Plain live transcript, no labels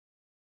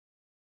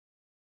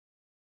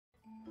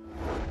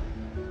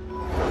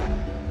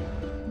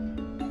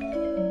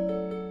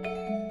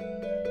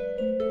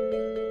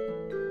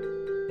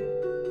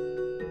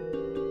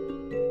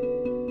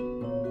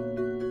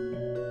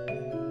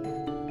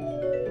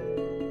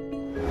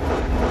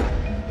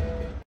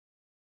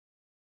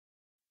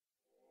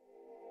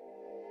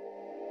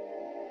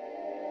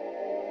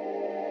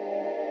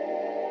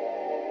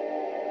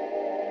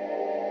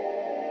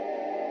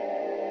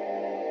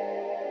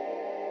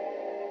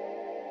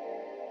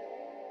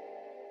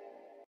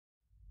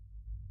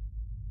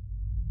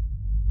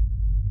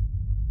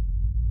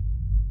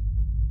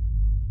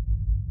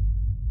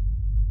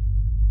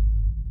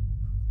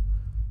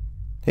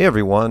Hey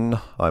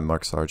everyone, I'm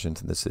Mark Sargent,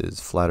 and this is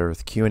Flat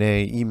Earth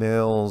Q&A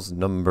emails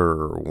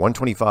number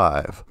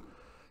 125,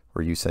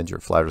 where you send your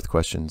Flat Earth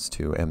questions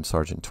to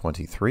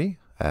msargent23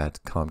 at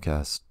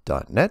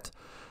comcast.net.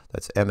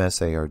 That's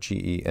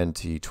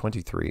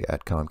MSARGENT23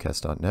 at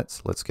comcast.net.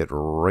 So let's get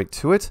right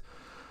to it.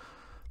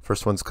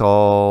 First one's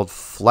called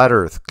Flat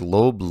Earth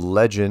Globe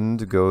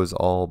Legend Goes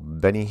All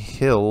Benny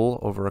Hill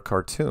Over a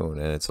Cartoon,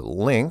 and it's a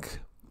link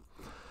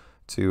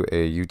to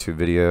a YouTube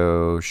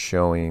video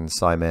showing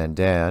Simon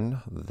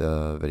Dan.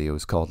 The video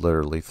is called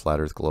literally Flat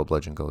Earth Globe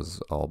Legend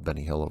Goes All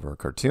Benny Hill Over a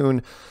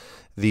Cartoon.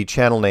 The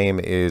channel name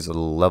is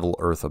Level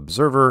Earth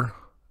Observer,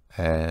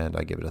 and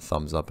I give it a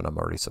thumbs up, and I'm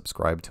already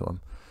subscribed to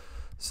him.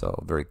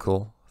 So very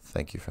cool.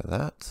 Thank you for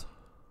that.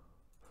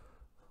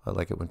 I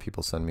like it when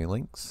people send me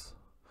links.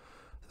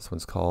 This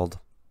one's called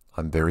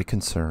I'm Very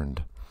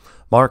Concerned.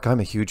 Mark, I'm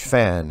a huge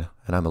fan,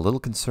 and I'm a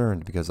little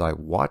concerned because I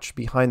watch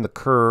Behind the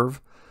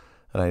Curve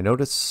and I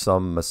noticed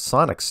some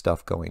Masonic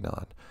stuff going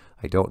on.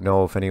 I don't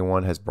know if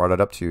anyone has brought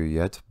it up to you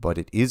yet, but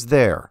it is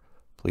there.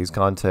 Please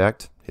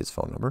contact his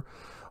phone number,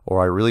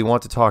 or I really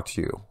want to talk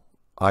to you.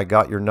 I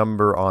got your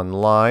number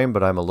online,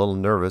 but I'm a little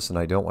nervous and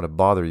I don't want to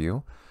bother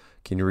you.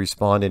 Can you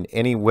respond in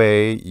any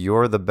way?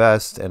 You're the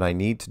best, and I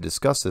need to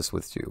discuss this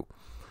with you.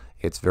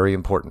 It's very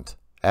important.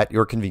 At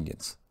your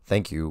convenience.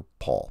 Thank you,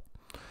 Paul.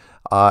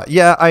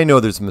 Yeah, I know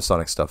there's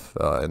Masonic stuff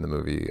in the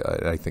movie.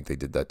 I think they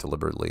did that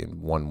deliberately.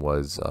 And one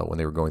was when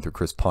they were going through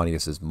Chris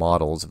Pontius's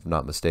models, if I'm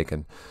not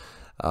mistaken.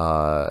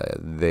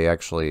 They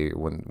actually,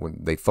 when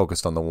they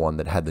focused on the one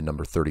that had the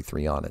number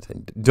 33 on it,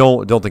 and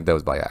don't think that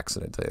was by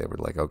accident. They were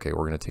like, okay,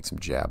 we're going to take some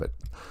jab at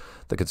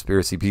the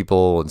conspiracy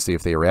people and see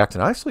if they react.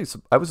 And actually,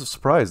 I was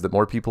surprised that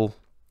more people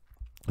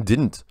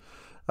didn't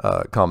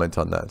comment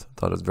on that. I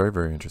thought it was very,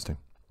 very interesting.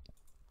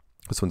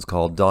 This one's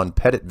called Don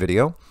Pettit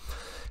Video.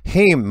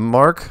 Hey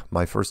Mark,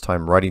 my first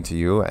time writing to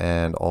you,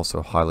 and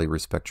also highly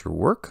respect your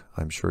work.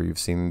 I'm sure you've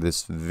seen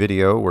this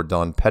video where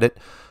Don Pettit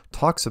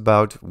talks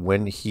about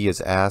when he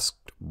is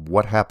asked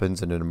what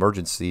happens in an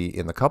emergency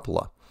in the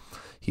cupola.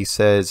 He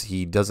says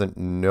he doesn't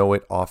know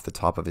it off the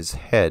top of his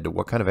head.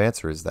 What kind of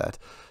answer is that?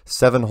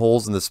 7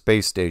 holes in the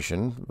space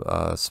station,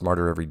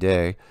 smarter every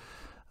day.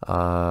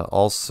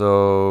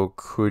 Also,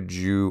 could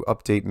you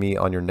update me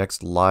on your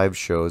next live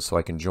shows so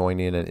I can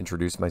join in and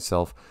introduce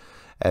myself,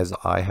 as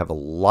I have a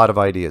lot of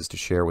ideas to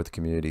share with the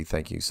community.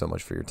 Thank you so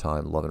much for your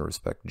time. Love and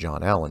respect,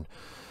 John Allen.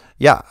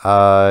 Yeah,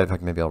 in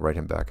fact, maybe I'll write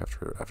him back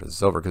after this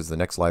is over, because the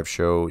next live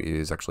show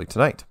is actually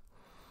tonight.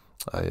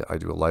 I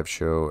do a live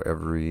show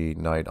every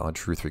night on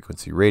Truth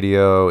Frequency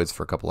Radio. It's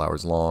for a couple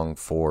hours long,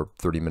 4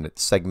 30-minute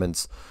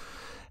segments.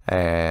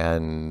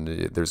 And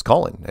there's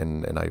call-in,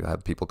 and I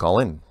have people call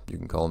in. You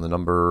can call in the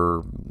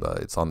number.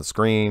 It's on the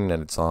screen,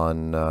 and it's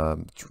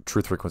on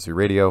Truth Frequency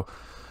Radio.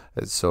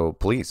 So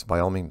please,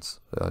 by all means,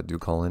 do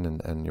call in,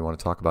 and you want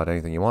to talk about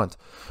anything you want.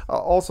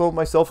 Also,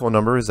 my cell phone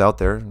number is out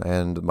there,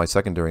 and my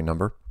secondary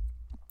number.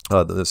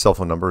 The cell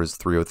phone number is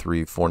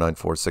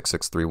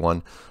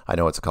 303-494-6631. I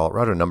know it's a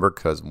Colorado number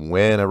because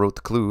when I wrote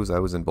the clues, I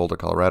was in Boulder,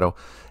 Colorado.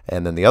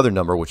 And then the other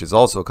number, which is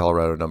also a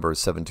Colorado number, is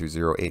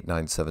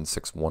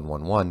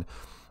 720-897-6111.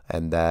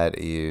 And that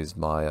is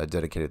my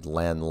dedicated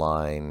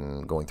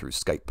landline going through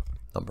Skype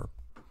number.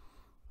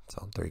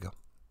 So there you go.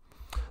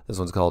 This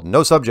one's called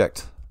No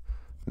Subject.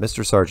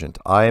 Mr. Sargent,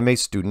 I am a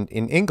student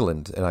in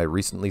England, and I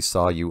recently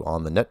saw you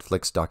on the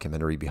Netflix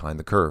documentary Behind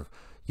the Curve.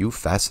 You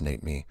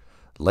fascinate me.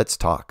 Let's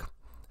talk.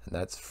 And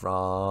that's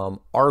from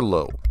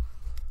Arlo.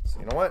 So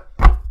you know what?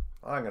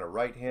 I'm going to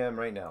write him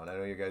right now, and I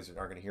know you guys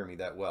aren't going to hear me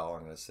that well.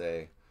 I'm going to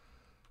say,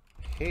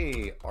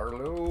 hey,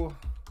 Arlo,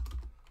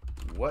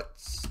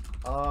 what's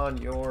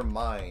on your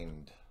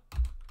mind?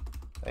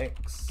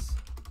 Thanks,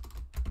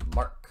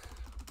 Mark.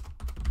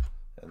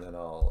 And then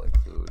I'll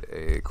include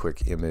a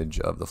quick image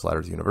of the Flat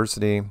Earth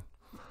University.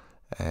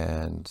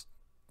 And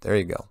there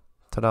you go.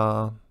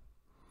 Ta-da.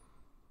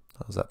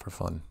 How's that for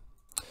fun?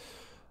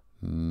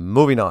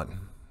 Moving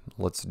on.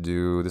 Let's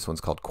do, this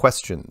one's called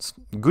Questions.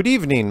 Good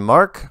evening,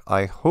 Mark.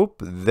 I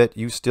hope that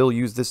you still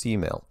use this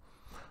email.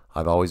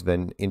 I've always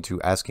been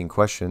into asking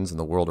questions in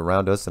the world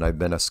around us, and I've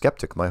been a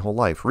skeptic my whole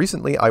life.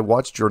 Recently, I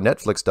watched your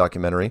Netflix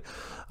documentary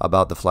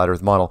about the Flat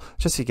Earth model.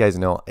 Just so you guys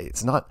know,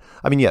 it's not,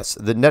 I mean, yes,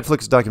 the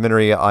Netflix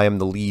documentary, I am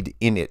the lead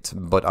in it,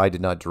 but I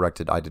did not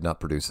direct it. I did not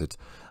produce it.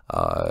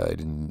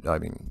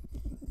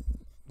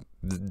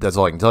 That's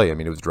all I can tell you. I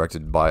mean, it was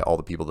directed by all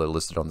the people that are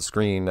listed on the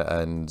screen,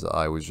 and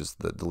I was just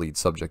the lead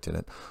subject in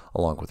it,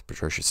 along with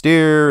Patricia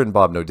Steer and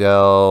Bob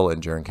Nodell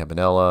and Jaron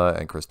Campanella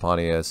and Chris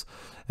Pontius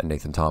and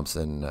Nathan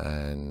Thompson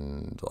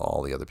and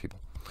all the other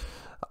people.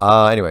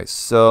 Anyway,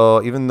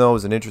 so even though it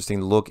was an interesting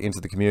look into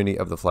the community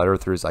of the Flat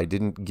Earthers, I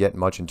didn't get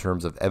much in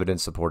terms of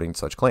evidence supporting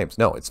such claims.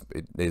 No, it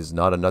is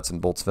not a nuts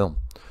and bolts film.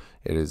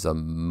 It is a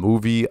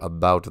movie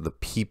about the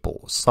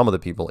people, some of the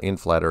people in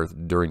Flat Earth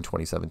during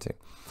 2017.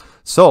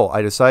 So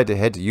I decided to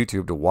head to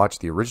YouTube to watch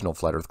the original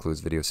Flat Earth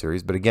Clues video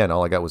series, but again,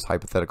 all I got was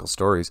hypothetical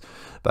stories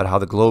about how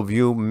the globe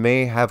view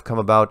may have come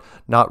about,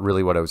 not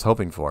really what I was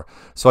hoping for.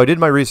 So I did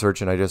my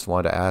research, and I just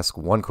wanted to ask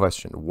one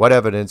question. What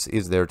evidence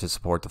is there to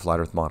support the Flat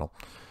Earth model?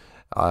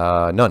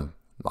 None.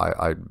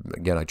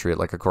 Again, I treat it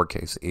like a court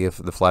case. If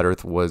the flat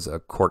Earth was a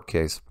court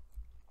case,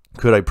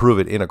 could I prove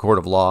it in a court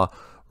of law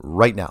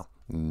right now?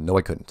 No,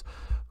 I couldn't.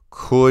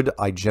 Could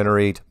I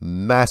generate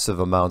massive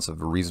amounts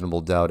of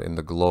reasonable doubt in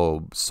the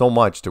globe, so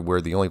much to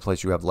where the only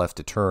place you have left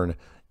to turn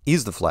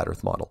is the flat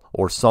Earth model,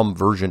 or some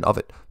version of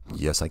it?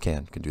 Yes, I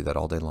can. Can do that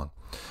all day long.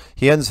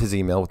 He ends his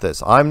email with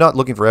this: I'm not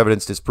looking for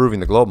evidence disproving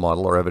the globe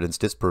model, or evidence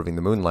disproving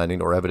the moon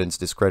landing, or evidence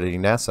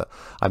discrediting NASA.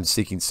 I'm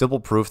seeking simple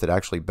proof that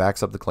actually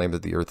backs up the claim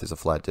that the Earth is a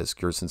flat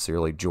disk. Yours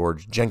sincerely,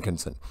 George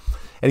Jenkinson.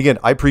 And again,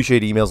 I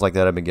appreciate emails like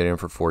that. I've been getting them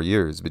for 4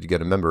 years. But you got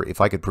to remember, if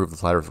I could prove the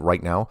flat Earth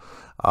right now,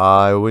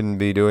 I wouldn't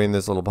be doing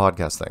this little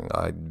podcast thing.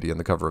 I'd be on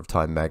the cover of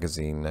Time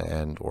magazine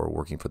and or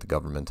working for the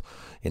government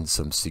in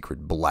some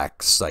secret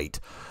black site.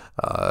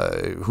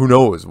 Who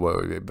knows?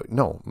 But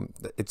no,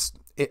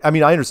 I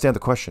mean, I understand the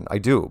question. I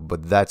do,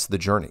 but that's the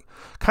journey.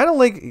 Kind of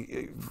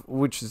like,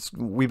 which is,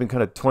 we've been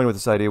kind of toying with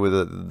this idea with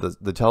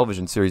the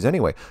television series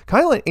anyway.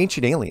 Kind of like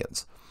Ancient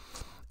Aliens.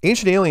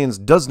 Ancient Aliens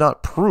does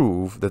not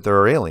prove that there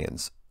are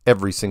aliens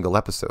every single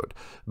episode,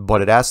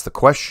 but it asks the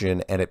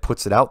question and it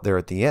puts it out there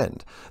at the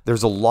end.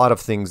 There's a lot of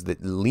things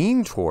that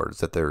lean towards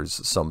that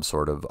there's some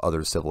sort of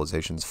other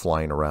civilizations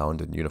flying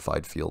around in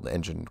unified field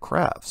engine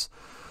crafts.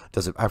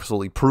 Does it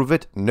absolutely prove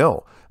it?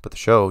 No. But the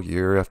show,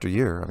 year after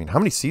year, I mean, how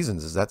many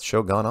seasons has that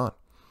show gone on?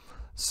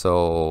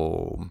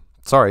 So,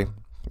 sorry,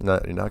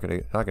 you're not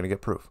gonna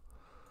get proof.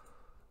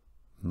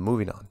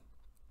 Moving on.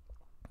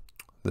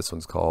 This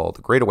one's called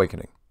The Great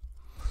Awakening.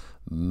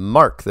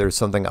 Mark, there's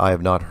something I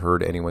have not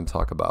heard anyone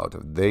talk about.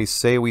 They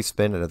say we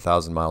spin at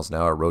 1,000 miles an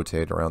hour,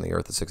 rotate around the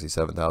Earth at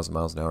 67,000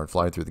 miles an hour, and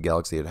fly through the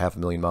galaxy at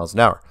 500,000 miles an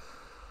hour.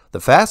 The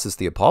fastest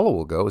the Apollo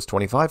will go is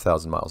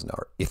 25,000 miles an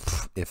hour,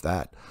 if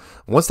that.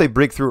 Once they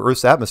break through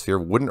Earth's atmosphere,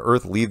 wouldn't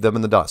Earth leave them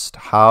in the dust?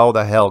 How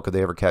the hell could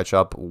they ever catch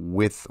up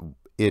with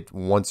it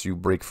once you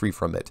break free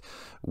from it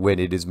when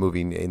it is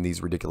moving in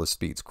these ridiculous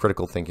speeds?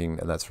 Critical thinking,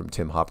 and that's from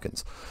Tim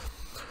Hopkins.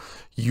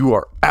 You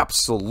are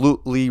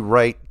absolutely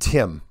right,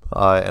 Tim.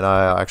 And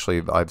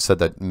I've said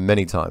that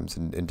many times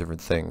in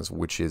different things,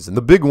 which is, and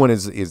the big one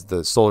is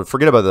the solar.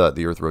 Forget about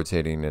the Earth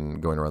rotating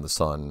and going around the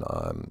sun,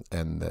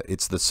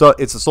 it's the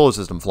solar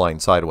system flying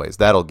sideways.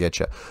 That'll get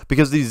you,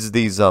 because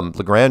these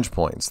Lagrange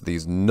points,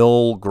 these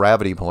null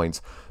gravity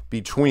points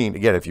between,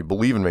 again, if you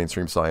believe in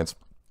mainstream science,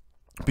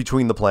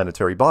 between the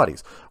planetary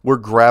bodies, where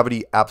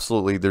gravity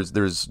absolutely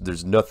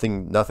there's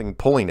nothing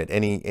pulling it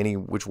any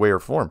which way or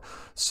form.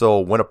 So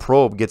when a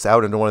probe gets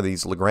out into one of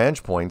these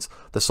Lagrange points,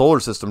 the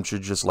solar system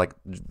should just like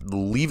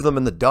leave them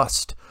in the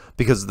dust,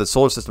 because the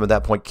solar system at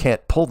that point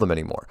can't pull them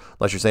anymore.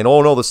 Unless you're saying,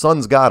 oh no, the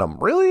sun's got them.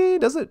 Really?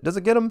 Does it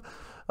get them?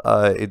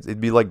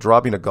 It'd be like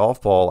dropping a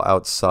golf ball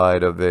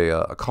outside of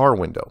a car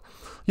window.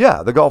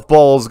 Yeah, the golf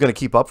ball is going to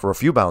keep up for a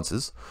few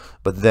bounces,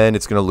 but then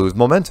it's going to lose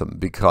momentum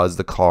because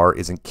the car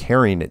isn't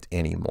carrying it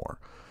anymore.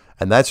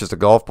 And that's just a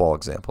golf ball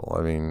example.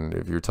 I mean,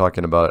 if you're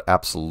talking about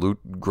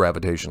absolute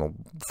gravitational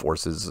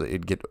forces,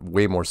 it'd get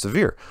way more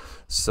severe.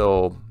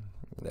 So,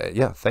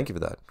 yeah, thank you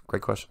for that.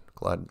 Great question.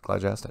 Glad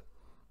you asked it.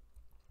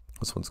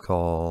 This one's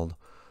called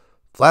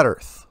Flat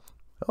Earth.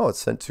 Oh, it's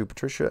sent to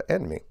Patricia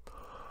and me.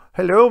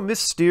 Hello, Miss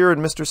Steer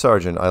and Mr.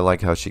 Sargent. I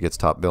like how she gets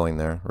top billing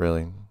there.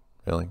 Really?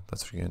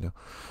 That's what you're going to do.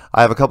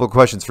 I have a couple of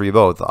questions for you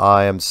both.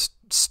 I am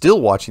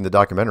still watching the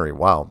documentary.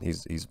 Wow,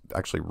 he's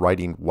actually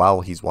writing while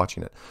he's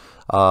watching it.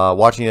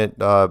 Watching it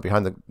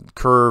behind the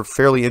curve,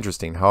 fairly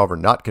interesting. However,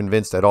 not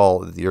convinced at all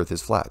that the Earth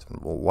is flat.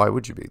 Well, why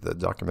would you be? The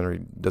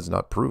documentary does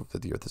not prove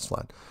that the Earth is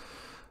flat.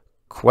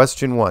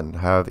 Question 1.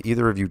 Have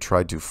either of you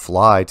tried to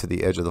fly to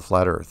the edge of the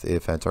flat Earth?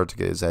 If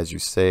Antarctica is, as you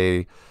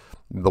say,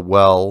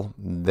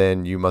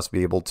 then you must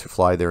be able to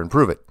fly there and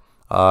prove it.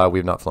 We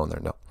have not flown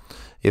there, no.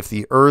 If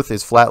the Earth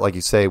is flat, like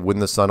you say,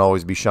 wouldn't the sun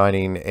always be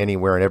shining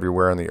anywhere and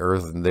everywhere on the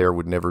Earth, and there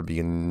would never be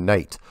a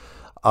night?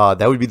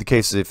 That would be the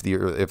case if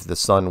the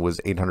sun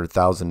was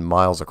 800,000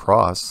 miles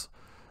across.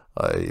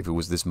 If it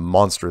was this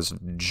monstrous,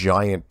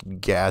 giant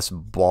gas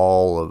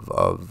ball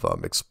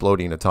of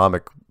exploding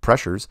atomic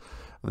pressures,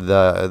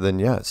 then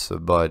yes.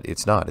 But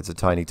it's not. It's a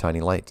tiny,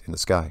 tiny light in the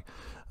sky,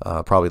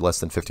 probably less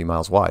than 50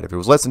 miles wide. If it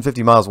was less than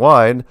 50 miles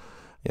wide,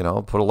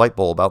 put a light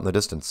bulb out in the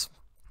distance.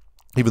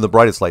 Even the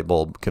brightest light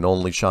bulb can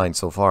only shine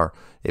so far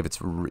if it's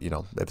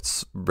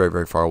very,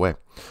 very far away.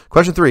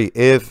 Question 3.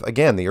 If,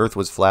 again, the Earth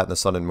was flat and the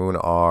sun and moon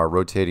are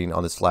rotating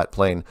on this flat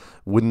plane,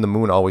 wouldn't the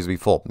moon always be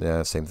full?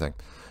 Yeah, same thing.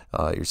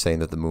 You're saying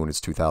that the moon is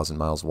 2,000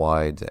 miles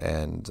wide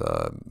and,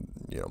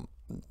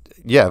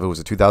 yeah, if it was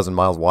a 2,000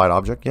 miles wide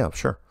object, yeah,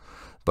 sure.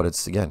 But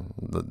it's, again,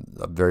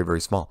 very,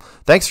 very small.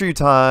 Thanks for your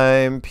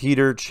time,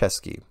 Peter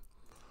Chesky.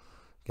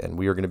 Again,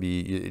 we are going to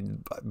be...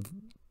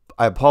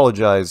 I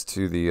apologize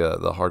to the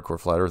hardcore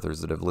flat earthers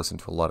that have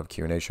listened to a lot of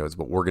Q&A shows,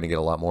 but we're going to get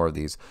a lot more of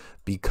these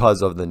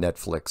because of the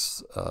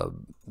Netflix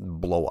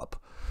blow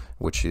up,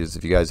 which is,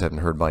 if you guys haven't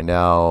heard by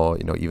now,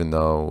 even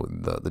though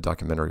the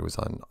documentary was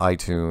on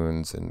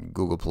iTunes and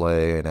Google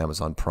Play and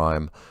Amazon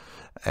Prime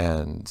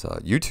and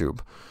YouTube,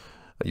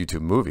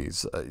 YouTube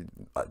movies.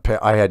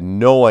 I had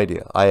no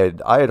idea. I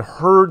had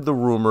heard the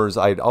rumors.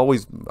 I had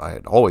always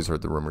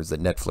heard the rumors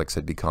that Netflix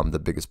had become the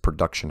biggest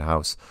production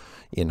house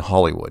in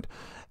Hollywood,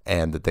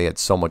 and that they had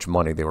so much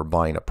money they were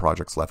buying up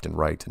projects left and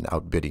right and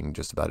outbidding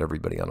just about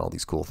everybody on all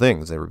these cool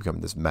things. They were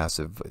becoming this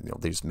massive.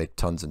 They just make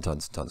tons and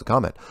tons and tons of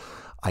content.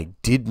 I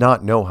did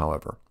not know,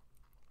 however,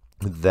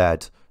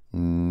 that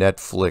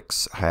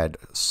Netflix had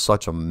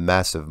such a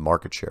massive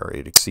market share.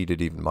 It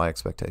exceeded even my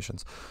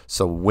expectations.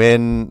 So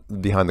when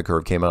Behind the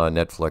Curve came out on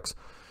Netflix,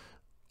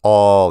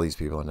 all these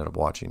people ended up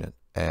watching it,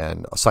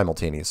 and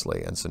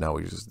simultaneously. And so now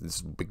we just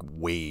this big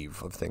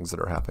wave of things that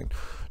are happening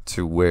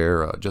to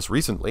where just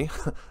recently,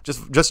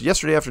 just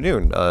yesterday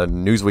afternoon,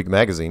 Newsweek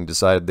magazine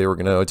decided they were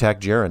going to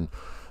attack Jaron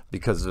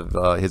because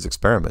of his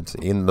experiment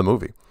in the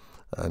movie.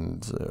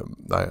 And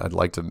I'd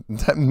like to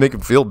make him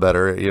feel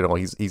better.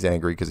 He's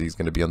angry because he's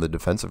going to be on the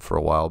defensive for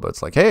a while. But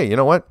it's like, hey, you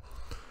know what?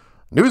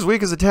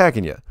 Newsweek is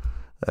attacking you,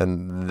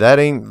 and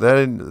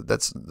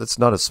that's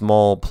not a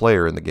small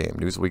player in the game.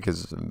 Newsweek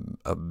is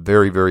a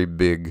very, very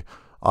big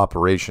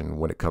operation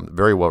when it comes,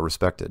 very well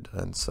respected.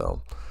 And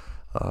so,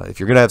 if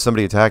you're going to have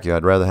somebody attack you,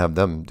 I'd rather have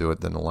them do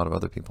it than a lot of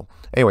other people.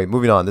 Anyway,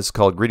 moving on. This is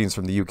called Greetings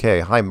from the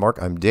UK. Hi,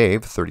 Mark. I'm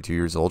Dave, 32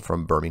 years old,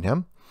 from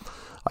Birmingham.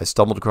 I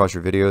stumbled across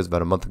your videos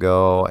about a month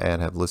ago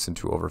and have listened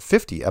to over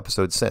 50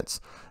 episodes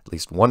since, at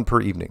least one per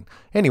evening.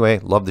 Anyway,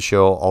 love the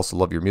show, also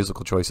love your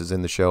musical choices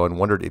in the show, and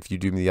wondered if you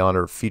do me the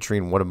honor of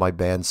featuring one of my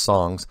band's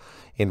songs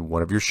in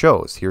one of your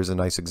shows. Here's a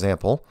nice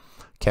example.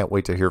 Can't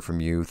wait to hear from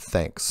you.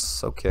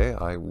 Thanks. Okay,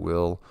 I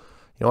will,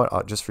 you know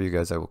what, just for you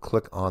guys, I will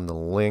click on the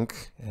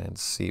link and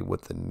see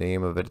what the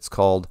name of it. It's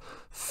called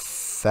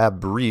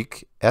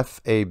Fabrik,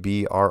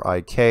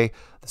 F-A-B-R-I-K.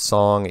 The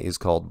song is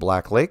called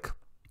Black Lake.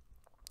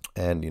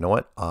 And you know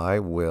what? I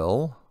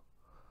will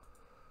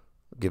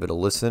give it a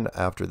listen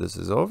after this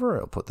is over.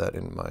 I'll put that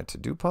in my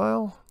to-do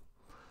pile,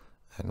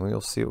 and we'll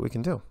see what we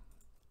can do.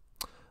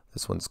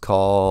 This one's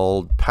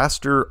called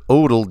Pastor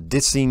Odell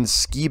Dissing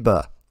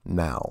Skiba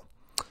Now.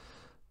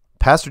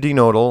 Pastor Dean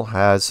Odell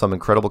has some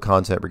incredible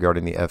content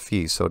regarding the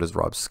FE. So does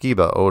Rob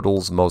Skiba.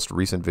 Odell's most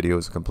recent video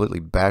is completely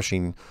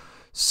bashing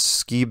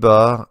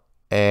Skiba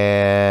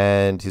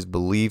and his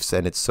beliefs,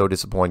 and it's so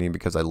disappointing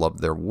because I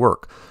love their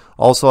work.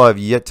 Also, I've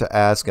yet to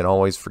ask and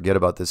always forget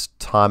about this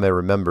time I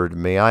remembered.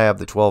 May I have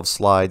the 12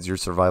 slides, your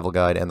survival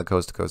guide, and the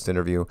Coast to Coast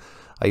interview?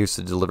 I used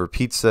to deliver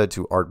pizza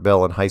to Art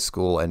Bell in high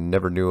school and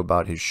never knew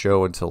about his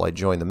show until I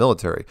joined the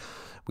military.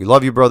 We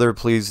love you, brother.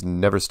 Please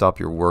never stop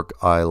your work.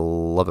 I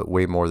love it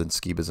way more than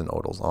Skiba's and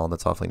Odell's. Oh,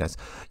 that's awfully nice.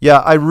 Yeah,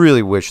 I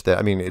really wish that.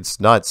 I mean, it's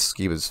not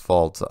Skiba's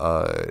fault.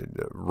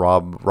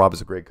 Rob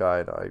is a great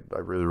guy. I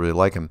really, really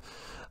like him.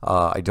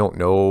 I don't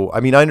know. I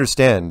mean, I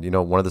understand,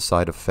 one of the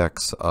side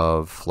effects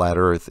of Flat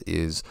Earth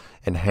is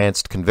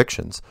enhanced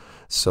convictions.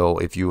 So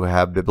if you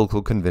have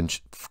biblical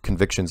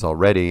convictions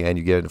already and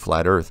you get into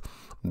Flat Earth,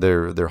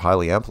 they're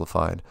highly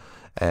amplified.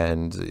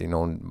 And, a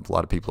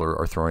lot of people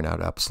are throwing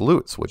out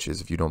absolutes, which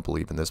is if you don't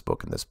believe in this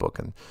book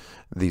and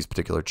these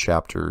particular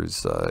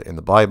chapters in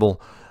the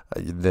Bible,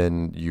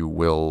 then you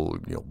will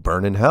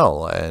burn in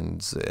hell.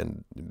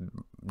 And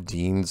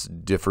Dean's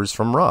differs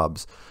from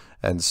Rob's.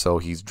 And so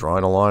he's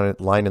drawing a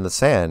line in the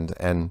sand.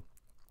 And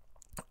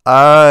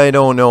I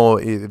don't know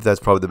if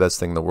that's probably the best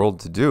thing in the world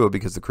to do,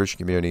 because the Christian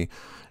community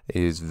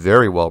is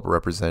very well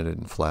represented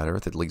in Flat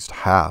Earth, at least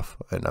half.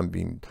 And I'm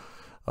being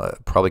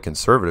probably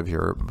conservative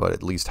here, but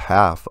at least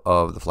half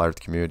of the Flat Earth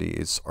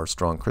community are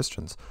strong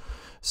Christians.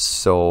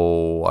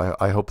 So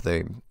I hope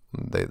they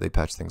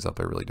patch things up.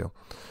 I really do.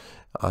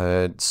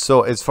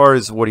 So as far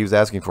as what he was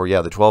asking for,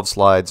 yeah, the 12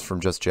 slides from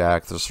Just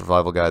Jack, the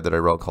survival guide that I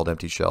wrote called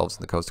Empty Shelves,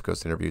 and the Coast to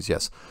Coast interviews,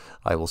 yes,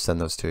 I will send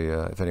those to you.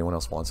 If anyone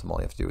else wants them, all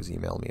you have to do is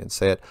email me and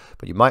say it.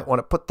 But you might want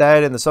to put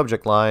that in the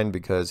subject line,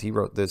 because he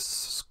wrote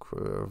this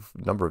a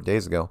number of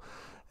days ago,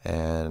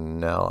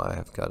 and now I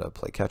have got to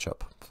play catch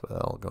up. So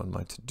I'll go in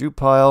my to-do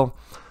pile.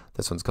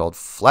 This one's called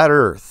Flat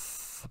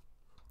Earth.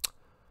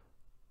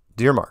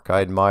 Dear Mark,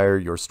 I admire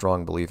your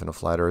strong belief in a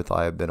flat Earth.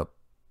 I have been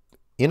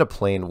in a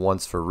plane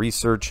once for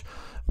research.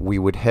 We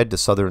would head to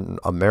Southern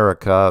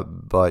America,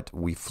 but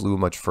we flew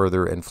much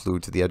further and flew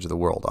to the edge of the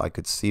world. I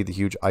could see the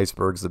huge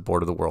icebergs that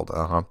border the world.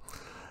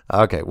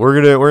 Okay,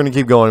 we're gonna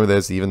keep going with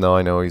this, even though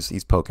I know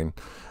he's poking.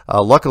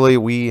 Luckily,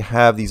 we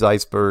have these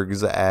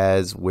icebergs,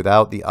 as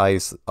without the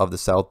ice of the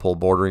South Pole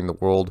bordering the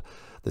world,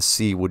 the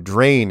sea would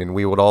drain and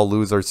we would all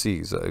lose our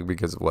seas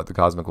because of the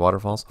cosmic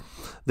waterfalls.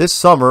 This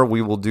summer,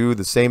 we will do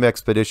the same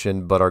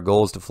expedition, but our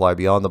goal is to fly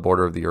beyond the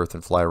border of the Earth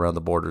and fly around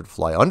the border to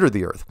fly under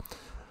the Earth.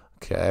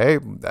 Okay,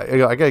 I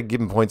gotta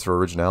give him points for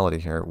originality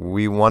here.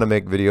 We want to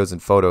make videos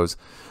and photos.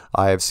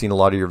 I have seen a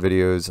lot of your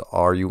videos.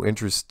 Are you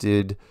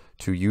interested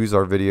to use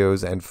our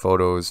videos and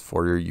photos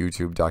for your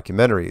YouTube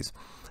documentaries?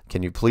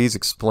 Can you please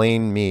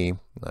explain me,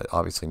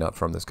 obviously not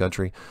from this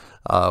country,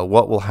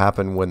 what will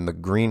happen when the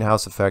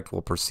greenhouse effect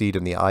will proceed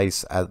and the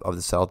ice of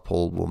the South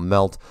Pole will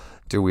melt?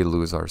 Do we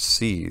lose our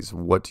seas?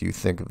 What do you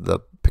think of the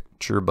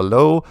picture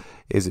below?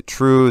 Is it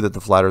true that the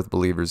Flat Earth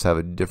believers have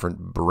a different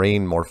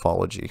brain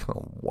morphology?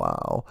 Oh,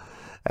 wow.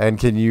 And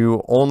can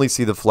you only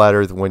see the flat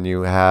Earth when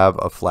you have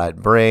a flat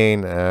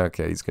brain?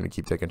 Okay, he's going to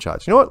keep taking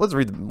shots. You know what? Let's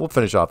read. We'll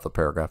finish off the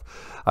paragraph.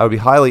 I would be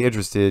highly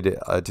interested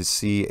to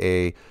see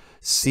a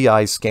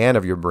CI scan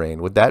of your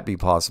brain. Would that be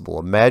possible?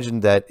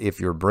 Imagine that if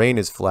your brain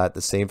is flat,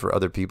 the same for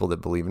other people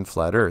that believe in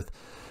flat Earth.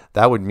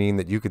 That would mean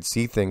that you could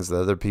see things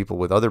that other people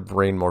with other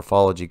brain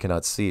morphology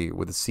cannot see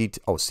with a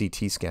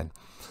CT scan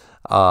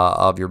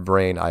of your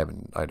brain. I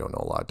don't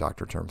know a lot of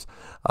doctor terms.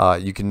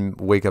 You can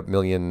wake up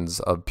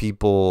millions of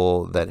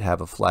people that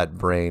have a flat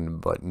brain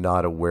but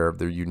not aware of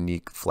their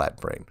unique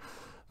flat brain.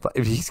 But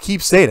if he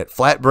keeps saying it,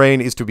 flat brain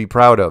is to be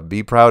proud of.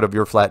 Be proud of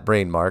your flat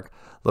brain, Mark.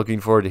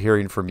 Looking forward to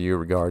hearing from you.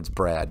 Regards,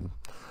 Brad.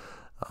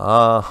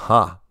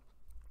 Yep,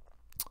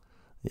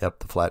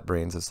 the Flat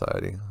Brain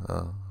Society.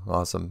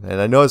 Awesome.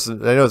 And I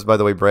noticed, by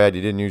the way, Brad,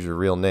 you didn't use your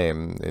real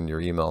name in your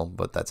email,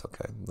 but that's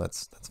okay.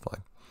 That's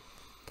fine.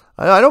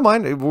 I don't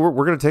mind. We're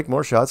going to take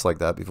more shots like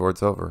that before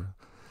it's over.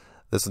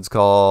 This one's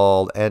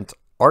called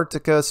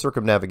Antarctica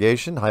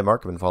Circumnavigation. Hi,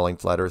 Mark. I've been following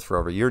Flat Earth for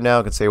over a year now.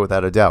 I can say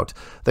without a doubt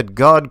that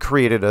God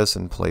created us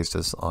and placed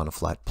us on a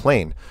flat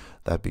plane.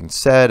 That being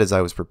said, as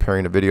I was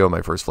preparing a video,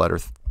 my first Flat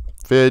Earth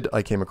vid,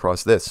 I came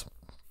across this.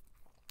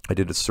 I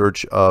did a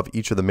search of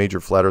each of the major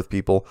Flat Earth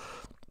people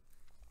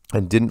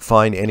and didn't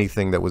find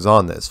anything that was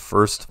on this.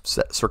 First,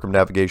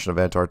 circumnavigation of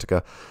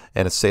Antarctica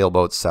and a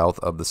sailboat south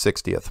of the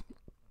 60th.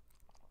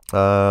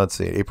 Let's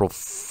see, April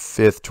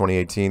 5th,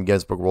 2018,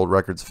 Guinness Book of World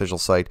Records official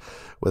site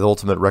with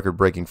ultimate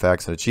record-breaking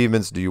facts and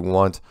achievements. Do you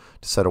want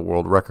to set a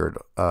world record?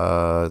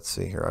 Let's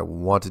see here. I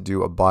want to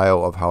do a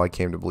bio of how I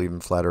came to believe in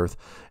Flat Earth,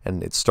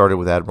 and it started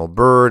with Admiral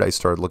Byrd. I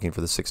started looking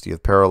for the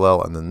 60th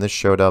parallel, and then this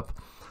showed up.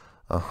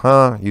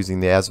 Using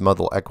the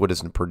azimuthal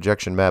equidistant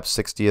projection map,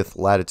 60th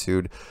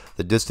latitude.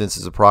 The distance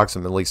is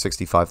approximately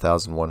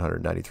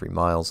 65,193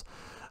 miles,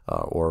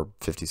 or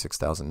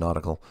 56,000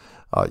 nautical.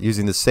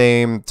 Using the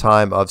same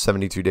time of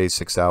 72 days,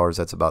 6 hours,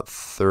 that's about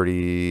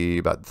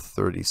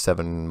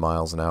 37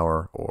 miles an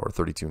hour, or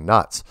 32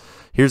 knots.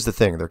 Here's the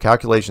thing. Their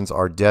calculations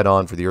are dead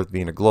on for the Earth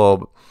being a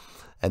globe,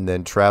 and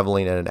then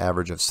traveling at an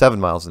average of 7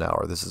 miles an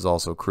hour. This is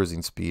also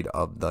cruising speed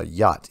of the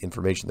yacht.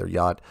 Information, their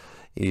yacht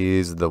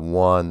is the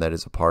one that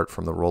is apart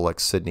from the Rolex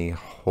Sydney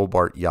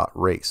Hobart yacht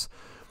race.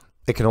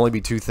 It can only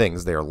be two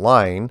things. They are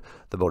lying,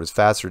 the boat is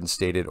faster than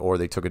stated, or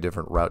they took a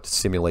different route to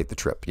simulate the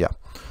trip. Yeah,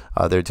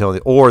 they're telling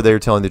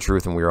the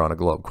truth and we are on a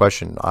globe.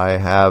 Question I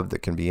have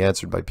that can be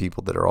answered by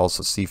people that are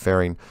also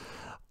seafaring: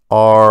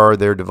 are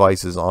there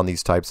devices on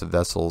these types of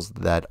vessels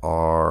that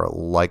are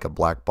like a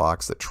black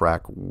box that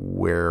track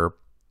where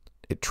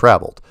it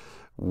traveled?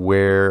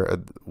 Where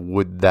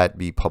would that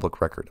be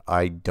public record?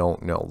 I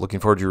don't know. Looking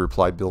forward to your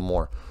reply, Bill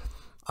Moore.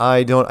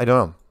 I don't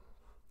know.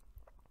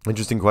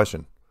 Interesting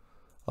question.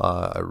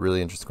 A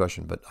really interesting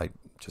question, but I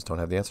just don't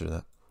have the answer to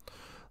that.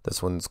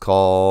 This one's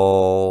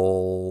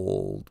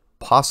called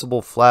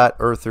Possible Flat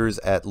Earthers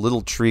at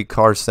Little Tree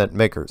Car Scent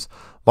Makers.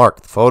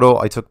 Mark, the photo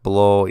I took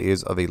below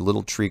is of a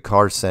little tree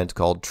car scent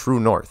called True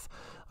North.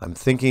 I'm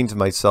thinking to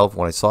myself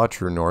when I saw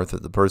True North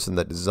that the person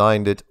that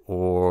designed it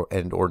or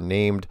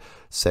named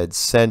said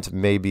scent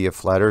may be a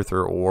flat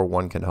earther, or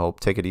one can hope.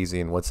 Take it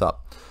easy and what's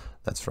up?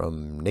 That's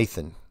from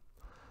Nathan.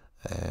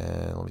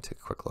 And let me take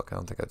a quick look. I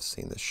don't think I've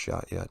seen this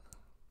shot yet.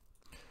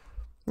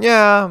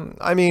 Yeah,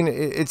 I mean,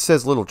 it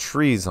says little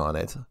trees on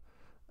it,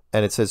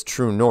 and it says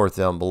True North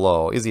down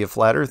below. Is he a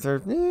flat earther?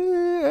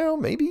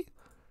 Maybe.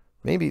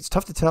 Maybe. It's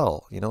tough to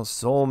tell. You know,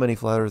 so many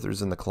flat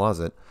earthers in the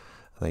closet.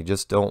 They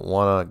just don't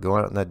want to go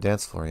out on that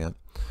dance floor yet.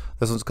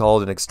 This one's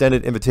called An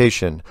Extended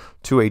Invitation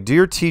to a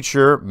Dear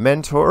Teacher,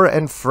 Mentor,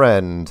 and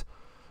Friend.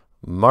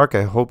 Mark,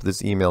 I hope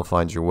this email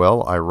finds you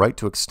well. I write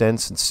to extend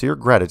sincere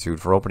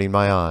gratitude for opening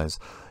my eyes.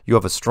 You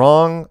have a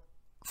strong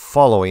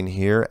following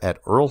here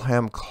at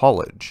Earlham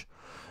College,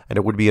 and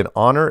it would be an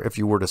honor if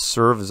you were to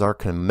serve as our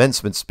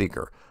commencement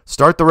speaker.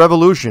 Start the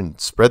revolution.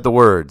 Spread the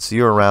word. See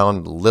you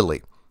around,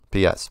 Lily.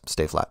 P.S.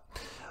 Stay flat.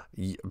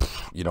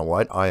 You know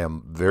what? I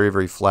am very,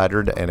 very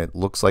flattered, and it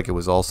looks like it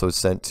was also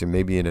sent to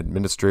maybe an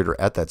administrator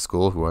at that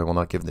school, who I will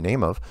not give the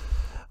name of.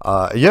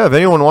 Yeah, if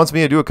anyone wants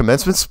me to do a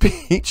commencement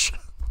speech,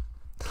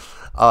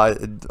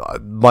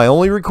 my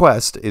only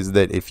request is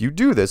that if you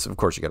do this, of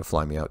course you got to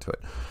fly me out to it,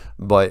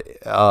 but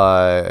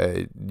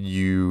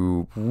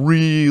you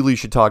really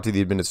should talk to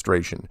the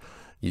administration.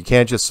 You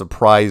can't just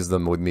surprise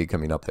them with me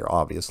coming up there,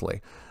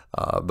 obviously.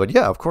 But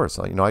yeah, of course,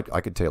 you know, I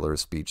could tailor a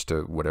speech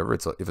to whatever.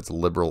 If it's a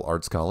liberal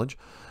arts college,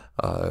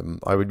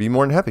 I would be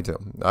more than happy to.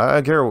 I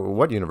don't care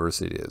what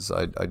university it is.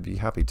 I'd be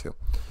happy to.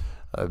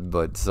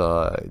 But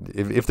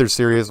if they're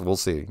serious, we'll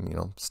see. You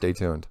know, stay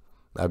tuned.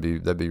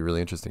 That'd be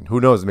really interesting. Who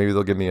knows? Maybe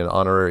they'll give me an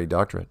honorary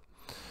doctorate.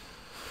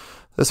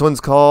 This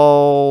one's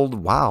called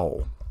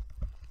Wow.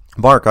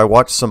 Mark, I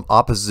watched some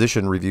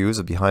opposition reviews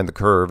of Behind the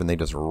Curve, and they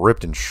just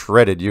ripped and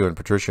shredded you and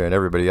Patricia and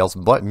everybody else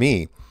but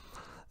me.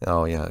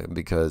 Oh yeah,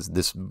 because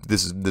this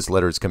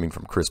letter is coming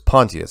from Chris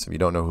Pontius. If you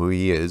don't know who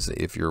he is,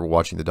 if you're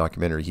watching the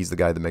documentary, he's the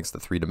guy that makes the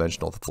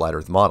three-dimensional flat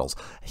Earth models.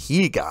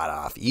 He got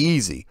off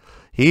easy.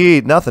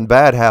 Nothing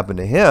bad happened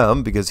to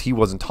him because he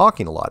wasn't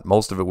talking a lot.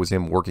 Most of it was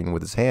him working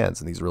with his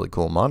hands in these really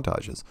cool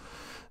montages.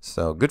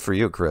 So good for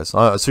you, Chris.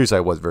 Seriously,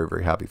 I was very,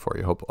 very happy for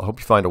you. I hope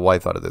you find a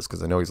wife out of this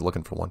because I know he's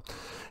looking for one.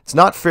 It's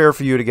not fair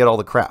for you to get all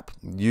the crap.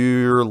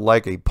 You're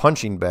like a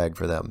punching bag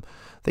for them.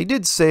 They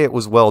did say it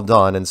was well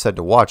done and said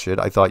to watch it.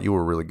 I thought you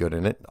were really good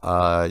in it.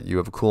 You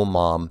have a cool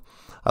mom.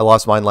 I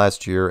lost mine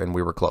last year and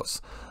we were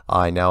close.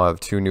 I now have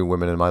 2 new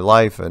women in my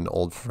life. An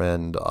old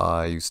friend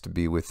I used to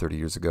be with 30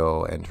 years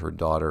ago, and her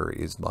daughter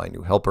is my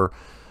new helper.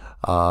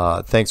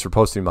 Thanks for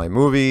posting my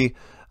movie.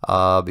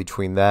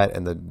 Between that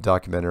and the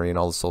documentary and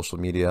all the social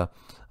media,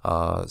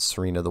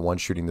 Serena, the one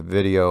shooting the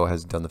video,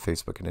 has done the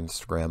Facebook and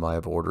Instagram. I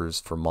have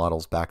orders for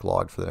models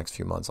backlogged for the next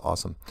few months.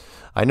 Awesome.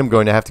 I am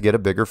going to have to get a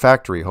bigger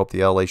factory. Hope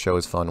the LA show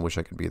is fun. Wish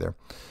I could be there.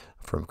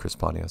 From Chris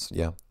Pontius.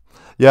 Yeah.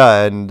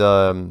 Yeah, and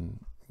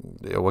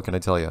what can I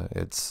tell you?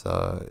 It's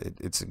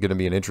going to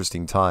be an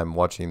interesting time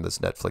watching this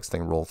Netflix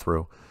thing roll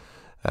through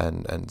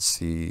and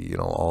see, you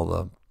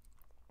know,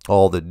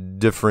 all the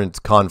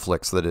different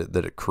conflicts that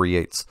it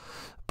creates.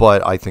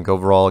 But I think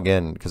overall,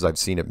 again, because I've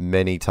seen it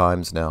many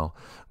times now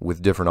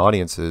with different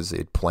audiences,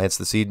 it plants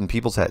the seed in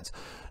people's heads.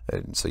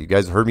 And so you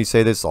guys heard me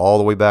say this all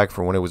the way back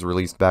from when it was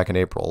released back in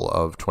April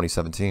of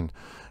 2017,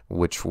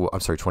 I'm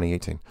sorry,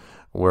 2018,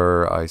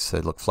 where I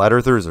said, look, flat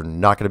earthers are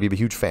not going to be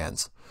huge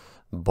fans,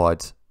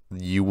 but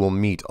you will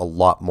meet a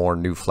lot more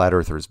new flat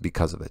earthers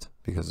because of it,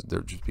 because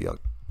there'll just be a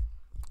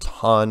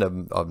ton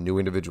of new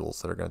individuals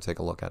that are going to take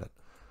a look at it,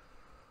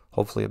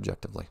 hopefully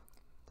objectively.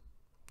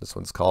 This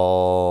one's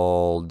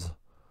called...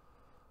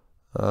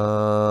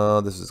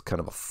 this is kind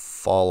of a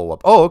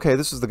follow-up. Oh, okay,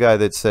 this is the guy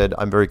that said,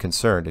 I'm very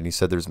concerned, and he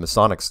said there's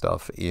Masonic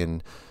stuff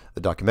in the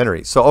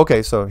documentary. So,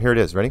 okay, so here it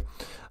is. Ready?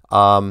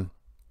 Want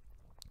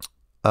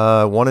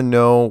to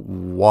know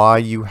why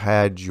you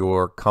had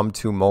your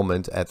come-to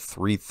moment at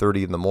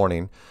 3:30 in the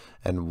morning,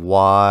 and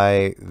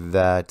why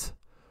that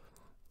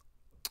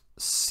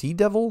Sea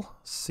Devil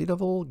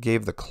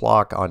gave the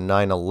clock on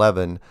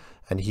 9/11,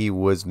 and he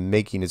was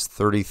making his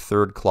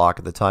 33rd clock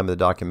at the time of the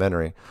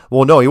documentary.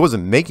 Well, no, he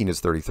wasn't making his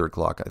 33rd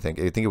clock, I think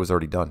it was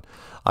already done.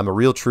 I'm a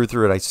real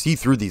truther, and I see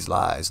through these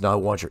lies. Now I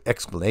want your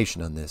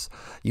explanation on this.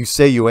 You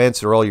say you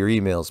answer all your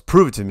emails.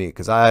 Prove it to me,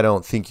 because I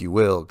don't think you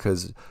will,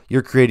 because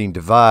you're creating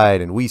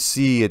divide, and we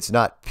see it's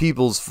not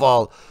people's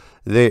fault.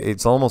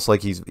 It's almost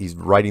like he's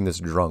writing this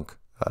drunk.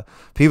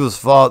 People's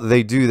fault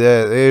they do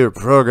that. They're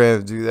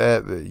programmed to do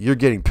that. But you're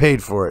getting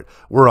paid for it.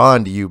 We're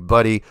on to you,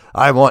 buddy.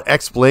 I want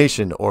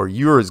explanation, or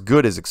you're as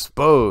good as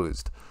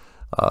exposed.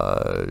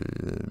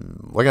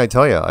 What can I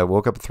tell you? I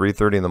woke up at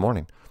 3:30 in the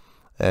morning,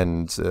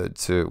 and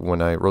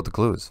when I wrote the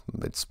clues,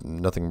 it's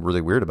nothing really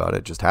weird about it.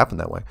 It just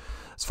happened that way.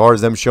 As far as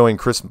them showing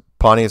Chris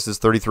Pontius's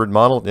 33rd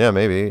model, yeah,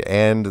 maybe.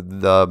 And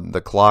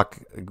the clock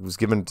was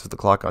given to the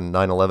clock on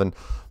 9/11.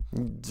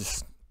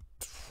 Just,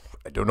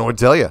 I don't know what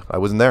to tell you. I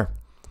wasn't there.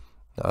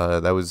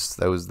 That was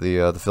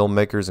the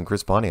filmmakers and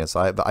Chris Pontius.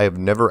 I have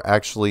never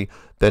actually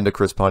been to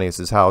Chris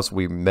Pontius's house.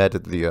 We met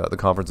at the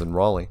conference in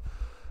Raleigh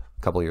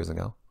a couple of years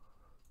ago.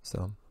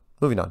 So,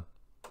 moving on.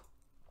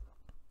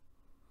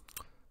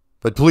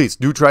 But please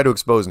do try to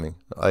expose me.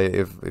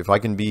 If I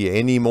can be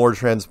any more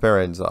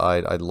transparent,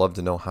 I'd love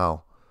to know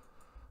how.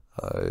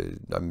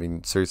 I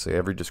mean, seriously,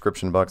 every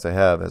description box I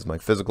have has my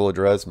physical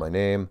address, my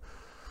name,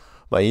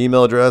 my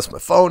email address, my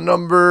phone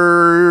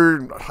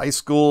number, high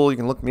school. You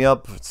can look me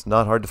up. It's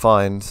not hard to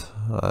find.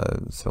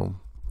 So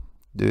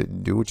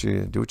do what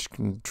you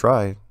can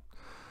try.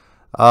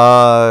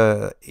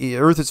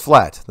 Earth is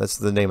flat. That's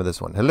the name of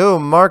this one. Hello,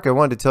 Mark. I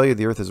wanted to tell you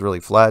the Earth is really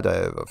flat. I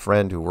have a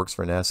friend who works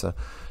for NASA.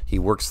 He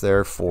works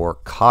there for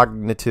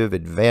cognitive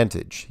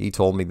advantage. He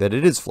told me that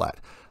it is flat.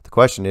 The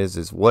question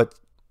is what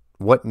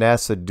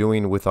NASA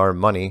doing with our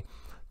money?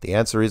 The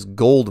answer is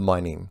gold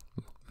mining.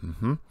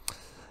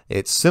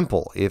 It's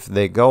simple. If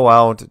they go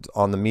out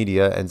on the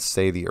media and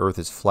say the Earth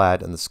is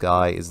flat and the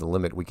sky is the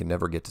limit, we can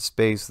never get to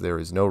space, there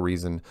is no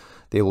reason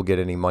they will get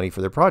any money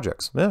for their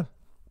projects. Yeah.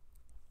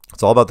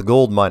 It's all about the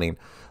gold mining.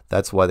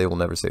 That's why they will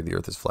never say the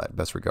Earth is flat.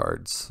 Best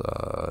regards,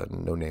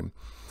 no name.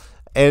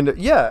 And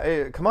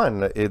yeah, come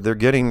on. They're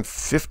getting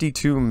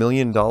 $52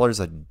 million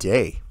a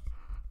day.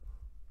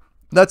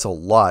 That's a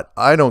lot.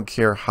 I don't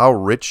care how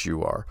rich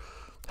you are,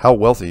 how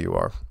wealthy you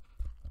are.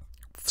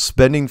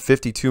 Spending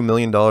 $52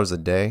 million a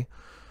day,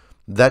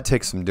 that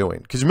takes some doing.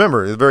 Because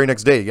remember, the very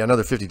next day, you got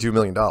another $52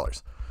 million.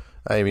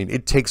 I mean,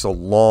 it takes a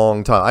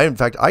long time. In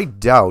fact, I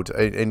doubt,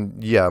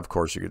 and yeah, of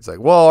course you could say,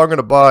 well, I'm going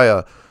to buy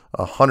a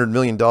 $100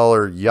 million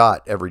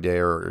yacht every day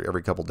or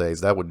every couple days.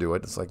 That would do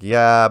it. It's like,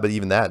 yeah, but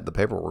even that, the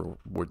paperwork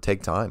would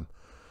take time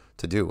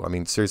to do. I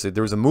mean, seriously,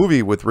 there was a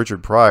movie with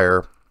Richard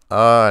Pryor.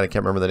 I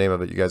can't remember the name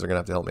of it. You guys are going to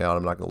have to help me out.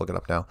 I'm not going to look it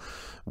up now.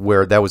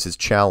 Where that was his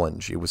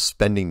challenge. It was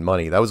spending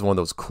money. That was one of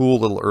those cool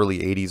little early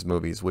 80s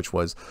movies, which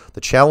was,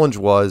 the challenge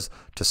was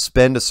to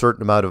spend a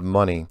certain amount of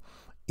money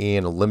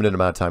in a limited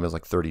amount of time. It was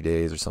like 30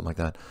 days or something like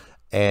that.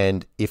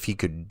 And if he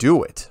could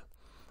do it,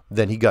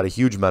 then he got a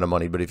huge amount of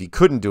money. But if he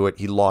couldn't do it,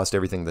 he lost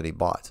everything that he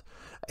bought.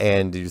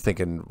 And you're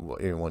thinking,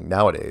 well,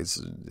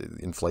 nowadays,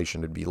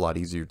 inflation would be a lot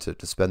easier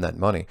to spend that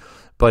money.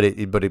 But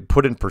it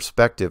put in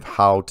perspective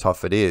how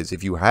tough it is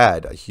if you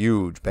had a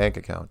huge bank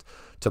account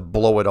to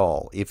blow it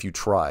all. If you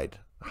tried,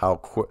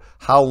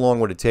 how long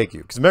would it take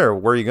you? Because remember,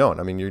 where are you going?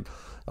 I mean,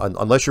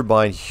 unless you're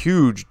buying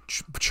huge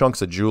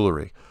chunks of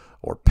jewelry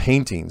or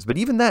paintings, but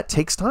even that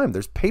takes time.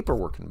 There's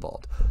paperwork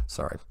involved.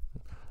 Sorry,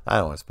 I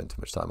don't want to spend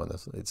too much time on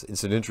this.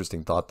 It's an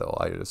interesting thought, though.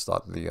 I just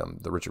thought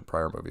the Richard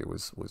Pryor movie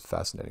was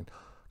fascinating,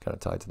 kind of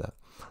tied to that.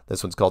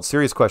 This one's called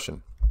Serious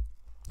Question.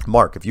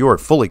 Mark, if you are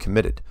fully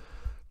committed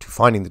to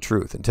finding the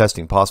truth and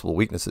testing possible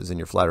weaknesses in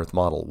your flat Earth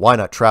model, why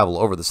not travel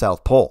over the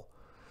South Pole?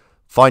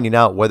 Finding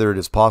out whether it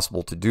is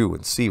possible to do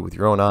and see with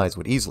your own eyes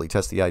would easily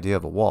test the idea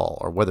of a wall,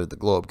 or whether the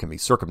globe can be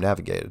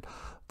circumnavigated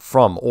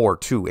from or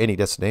to any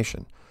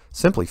destination.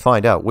 Simply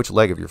find out which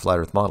leg of your flat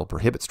Earth model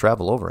prohibits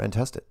travel over and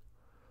test it.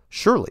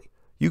 Surely,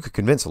 you could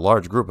convince a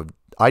large group of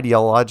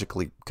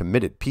ideologically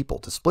committed people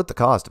to split the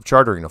cost of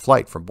chartering a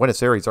flight from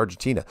Buenos Aires,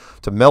 Argentina,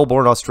 to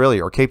Melbourne,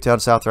 Australia, or Cape Town,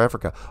 South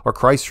Africa, or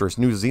Christchurch,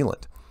 New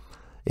Zealand.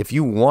 If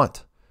you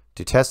want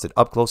to test it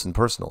up close and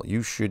personal,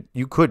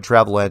 you could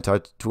travel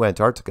to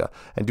Antarctica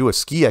and do a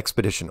ski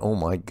expedition. Oh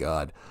my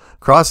God.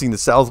 Crossing the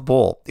South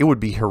Pole. It would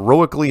be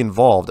heroically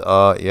involved.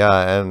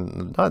 Yeah,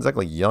 and not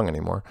exactly young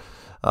anymore.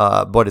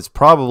 But it's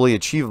probably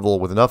achievable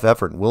with enough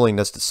effort and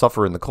willingness to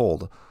suffer in the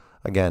cold.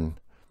 Again,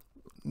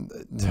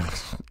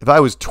 if I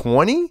was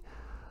 20,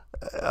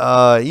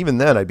 even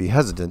then I'd be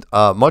hesitant.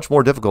 Much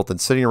more difficult than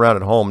sitting around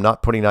at home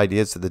not putting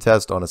ideas to the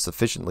test on a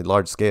sufficiently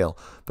large scale,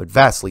 but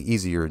vastly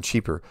easier and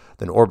cheaper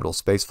than orbital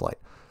spaceflight.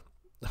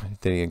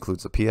 Then he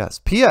includes a PS.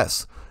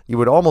 P.S. You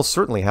would almost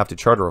certainly have to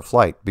charter a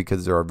flight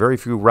because there are very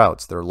few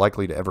routes that are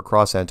likely to ever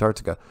cross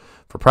Antarctica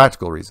for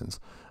practical reasons.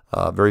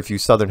 Very few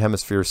southern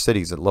hemisphere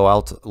cities at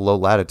low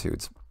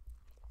latitudes.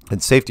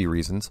 And safety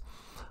reasons.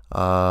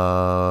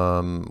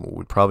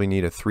 Would probably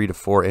need a 3 to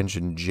 4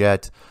 engine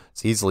jet.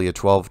 It's easily a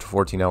 12 to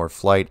 14 hour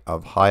flight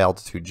of high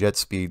altitude jet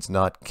speeds,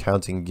 not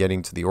counting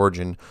getting to the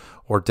origin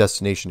or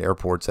destination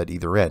airports at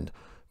either end.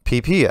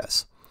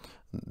 PPS.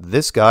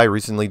 This guy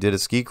recently did a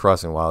ski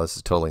crossing. Wow, this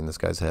is totally in this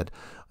guy's head.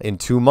 In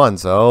 2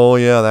 months. Oh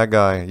yeah, that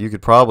guy. You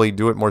could probably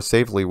do it more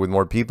safely with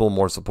more people,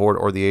 more support,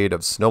 or the aid of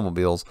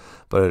snowmobiles,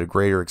 but at a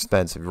greater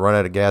expense. If you run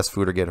out of gas,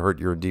 food, or get hurt,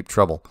 you're in deep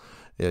trouble.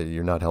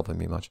 You're not helping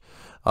me much.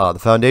 The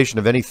foundation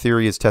of any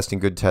theory is testing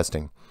good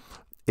testing.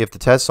 If the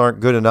tests aren't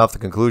good enough, the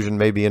conclusion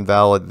may be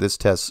invalid. This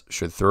test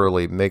should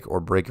thoroughly make or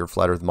break your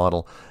flat Earth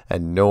model,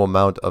 and no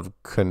amount of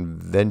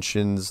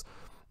conventions,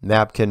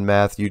 napkin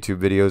math, YouTube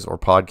videos, or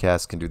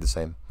podcasts can do the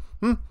same.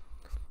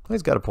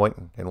 He's got a point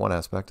in one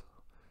aspect.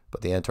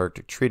 But the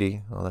Antarctic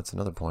Treaty, well, that's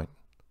another point,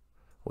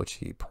 which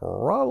he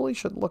probably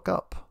should look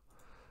up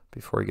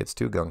before he gets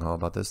too gung-ho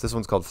about this. This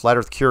one's called Flat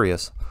Earth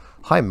Curious.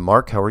 Hi,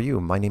 Mark. How are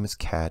you? My name is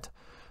Kat.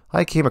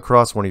 I came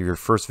across one of your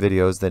first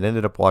videos, then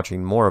ended up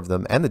watching more of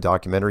them and the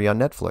documentary on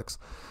Netflix.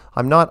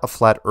 I'm not a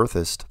flat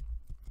earthist,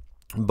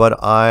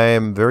 but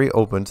I'm very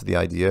open to the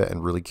idea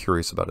and really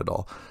curious about it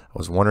all. I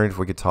was wondering if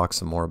we could talk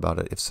some more about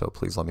it. If so,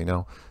 please let me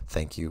know.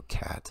 Thank you,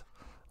 Kat.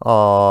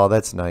 Oh,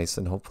 that's nice,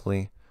 and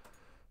hopefully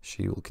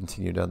she will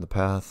continue down the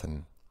path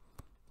and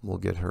we'll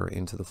get her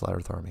into the Flat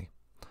Earth Army.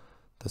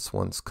 This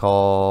one's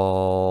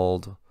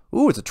called...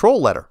 Ooh, it's a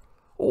troll letter.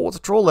 Oh, it's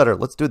a troll letter.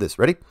 Let's do this.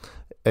 Ready?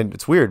 And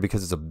it's weird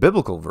because it's a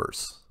biblical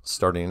verse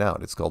starting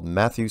out. It's called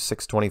Matthew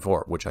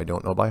 6:24, which I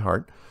don't know by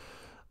heart.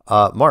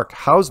 Mark,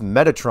 how's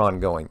Metatron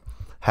going?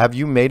 Have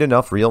you made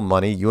enough real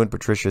money, you and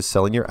Patricia,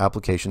 selling your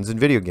applications in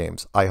video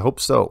games? I hope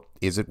so.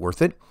 Is it worth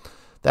it?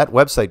 That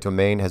website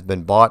domain has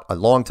been bought a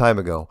long time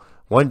ago.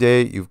 One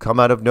day you've come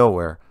out of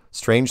nowhere.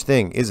 Strange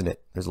thing, isn't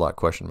it? There's a lot of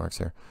question marks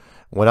here.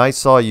 When I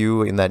saw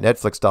you in that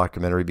Netflix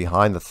documentary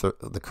Behind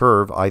the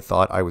Curve, I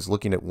thought I was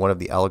looking at one of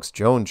the Alex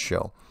Jones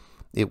show.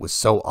 It was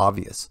so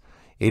obvious.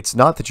 It's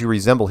not that you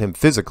resemble him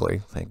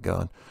physically, thank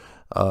God,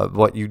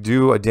 but you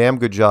do a damn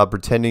good job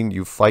pretending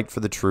you fight for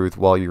the truth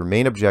while your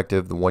main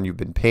objective, the one you've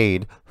been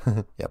paid,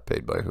 yeah,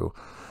 paid by who,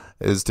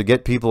 is to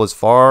get people as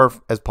far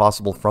as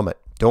possible from it.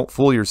 Don't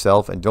fool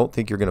yourself and don't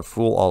think you're going to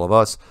fool all of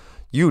us.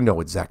 You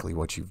know exactly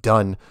what you've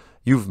done.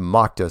 You've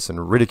mocked us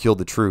and ridiculed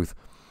the truth.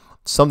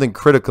 Something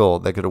critical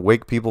that could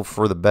awake people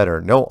for the better.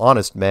 No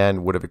honest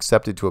man would have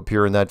accepted to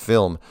appear in that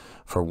film.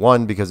 For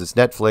one, because it's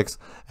Netflix,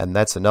 and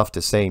that's enough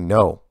to say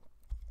no.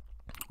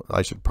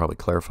 I should probably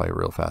clarify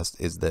real fast,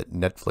 is that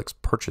Netflix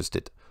purchased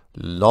it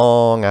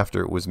long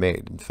after it was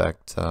made. In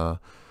fact,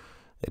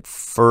 it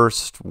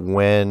first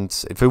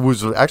went... It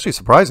was actually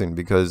surprising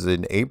because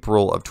in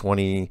April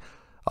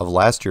of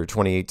last year,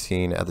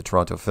 2018, at the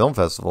Toronto Film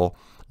Festival,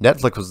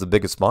 Netflix was the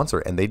biggest sponsor,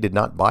 and they did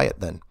not buy it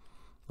then.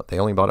 But they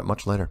only bought it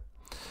much later.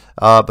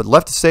 But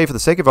left to say, for the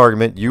sake of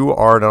argument, you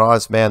are an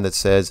honest man that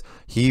says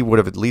he would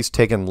have at least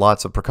taken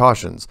lots of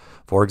precautions.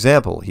 For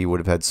example, he would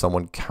have had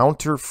someone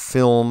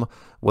counter-film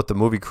what the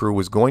movie crew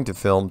was going to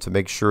film to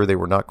make sure they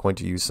were not going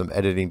to use some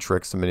editing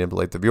tricks to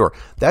manipulate the viewer.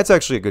 That's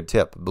actually a good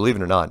tip, believe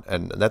it or not,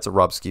 and that's a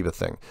Rob Skiba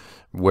thing.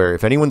 where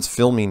if anyone's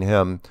filming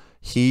him,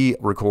 he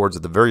records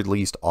at the very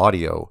least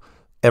audio,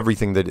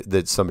 everything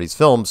that somebody's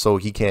filmed, so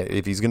he can't,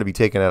 if he's going to be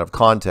taken out of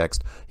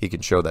context, he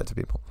can show that to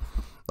people,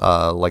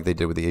 like they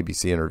did with the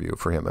ABC interview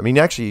for him. I mean,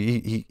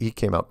 actually, he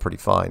came out pretty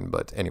fine,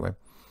 but anyway.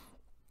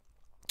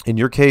 In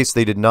your case,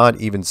 they did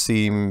not even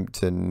seem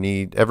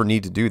to ever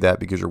need to do that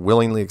because you're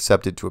willingly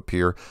accepted to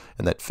appear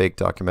in that fake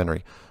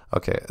documentary.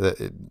 Okay,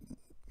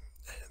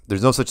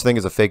 there's no such thing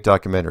as a fake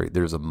documentary.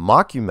 There's a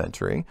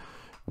mockumentary,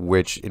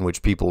 in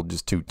which people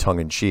just do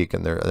tongue-in-cheek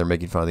and they're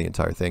making fun of the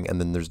entire thing, and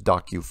then there's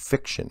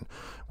docu-fiction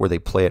where they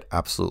play it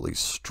absolutely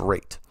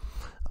straight.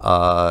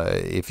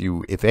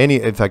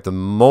 In fact, the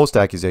most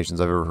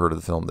accusations I've ever heard of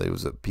the film, that it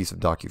was a piece of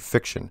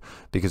docu-fiction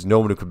because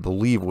nobody could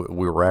believe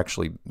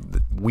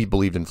we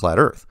believed in flat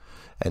Earth,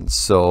 and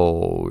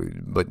so,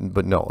 but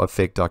no, a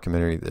fake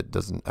documentary that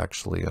doesn't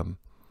actually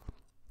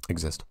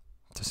exist.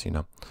 Just so you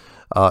know,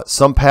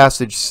 some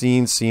passage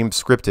scenes seem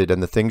scripted,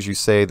 and the things you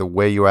say, the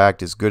way you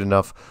act, is good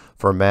enough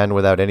for a man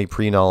without any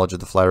pre-knowledge of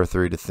the flat Earth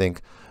theory to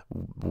think,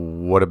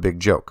 what a big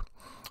joke.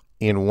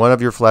 In one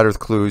of your flat Earth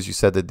clues, you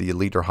said that the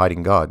elite are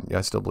hiding God. Yeah,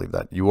 I still believe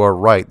that. You are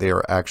right. They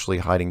are actually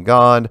hiding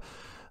God.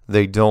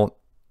 They don't.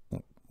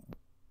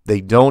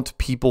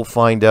 People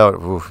find out.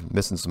 Ooh,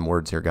 missing some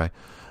words here, guy.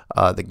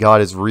 That God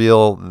is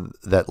real.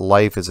 That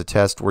life is a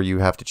test where you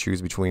have to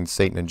choose between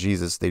Satan and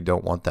Jesus. They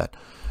don't want that.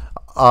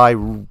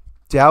 I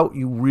doubt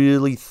you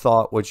really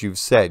thought what you've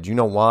said. You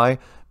know why?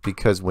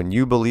 Because when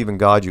you believe in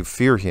God, you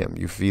fear him.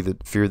 You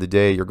fear the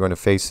day you're going to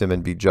face him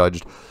and be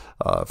judged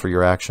for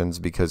your actions,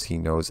 because he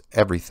knows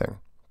everything.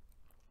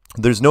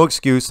 There's no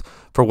excuse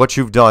for what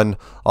you've done.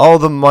 All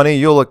the money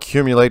you'll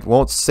accumulate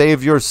won't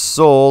save your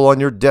soul on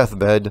your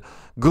deathbed.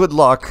 Good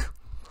luck,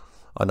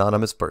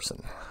 anonymous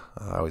person.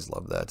 I always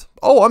love that.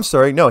 Oh, I'm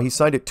sorry. No, he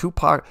signed it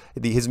Tupac.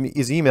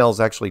 His email is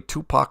actually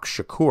Tupac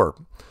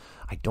Shakur.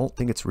 I don't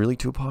think it's really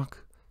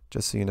Tupac,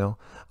 just so you know.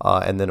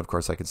 And then, of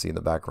course, I can see in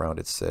the background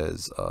it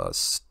says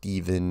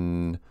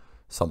Stephen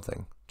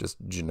something. Just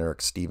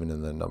generic Stephen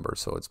and the number.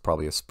 So it's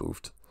probably a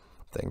spoofed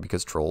thing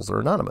because trolls are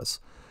anonymous.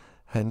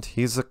 And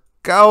he's a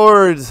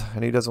coward,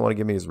 and he doesn't want to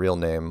give me his real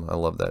name. I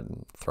love that.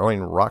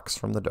 Throwing rocks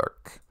from the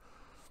dark.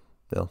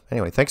 Well,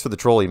 anyway, thanks for the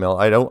troll email.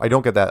 I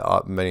don't get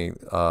that many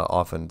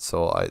often,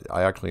 so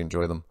I actually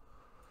enjoy them.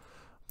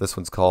 This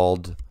one's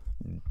called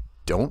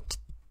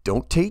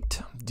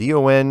Dontate,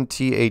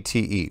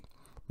 D-O-N-T-A-T-E.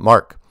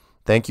 Mark,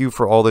 thank you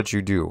for all that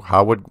you do.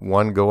 How would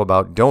one go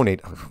about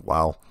donating to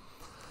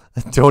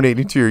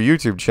your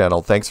YouTube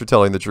channel? Thanks for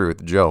telling the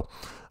truth, Joe.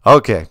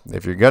 Okay,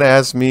 if you're gonna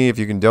ask me if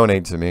you can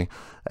donate to me,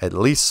 at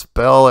least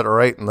spell it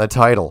right in the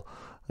title.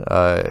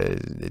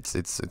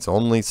 It's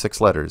only 6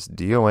 letters,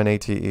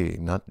 D-O-N-A-T-E,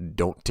 not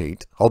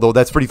dontate. Although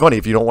that's pretty funny.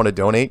 If you don't want to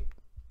donate,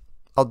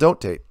 I'll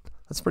donate.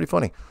 That's pretty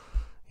funny.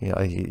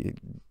 Yeah.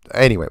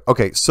 Anyway,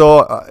 okay.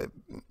 So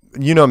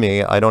you know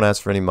me. I don't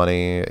ask for any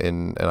money,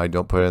 and I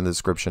don't put it in the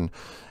description.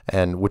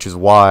 And which is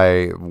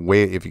why,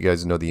 if you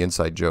guys know the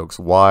inside jokes,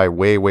 why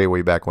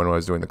way back when I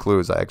was doing the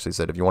clues, I actually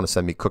said, if you want to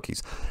send me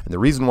cookies. And the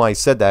reason why I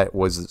said that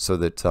was so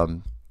that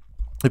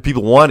if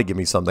people want to give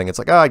me something, it's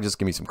like, just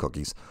give me some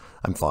cookies.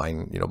 I'm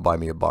fine. You know, buy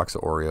me a box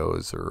of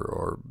Oreos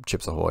or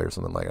Chips Ahoy or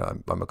something like that.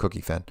 I'm a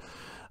cookie fan.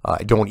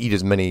 I don't eat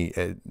as many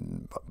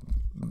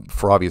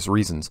for obvious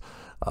reasons,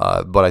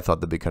 but I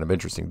thought that'd be kind of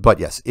interesting. But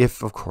yes,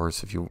 if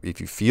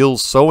you feel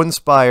so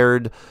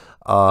inspired,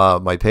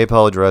 my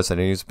PayPal address, I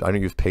don't use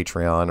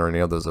Patreon or any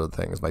of those other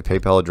things. My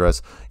PayPal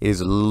address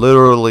is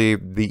literally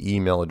the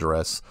email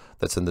address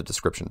that's in the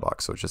description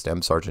box. So it's just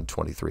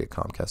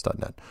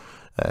msargent23@comcast.net.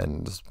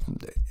 And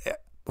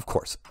of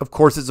course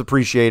it's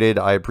appreciated.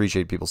 I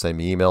appreciate people sending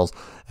me emails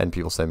and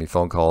people send me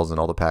phone calls and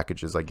all the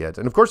packages I get.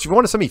 And of course, if you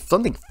want to send me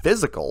something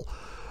physical,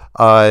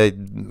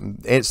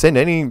 send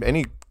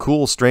any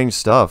cool, strange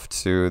stuff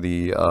to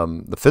the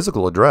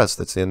physical address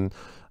that's in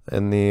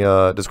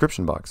the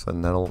description box,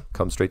 and that'll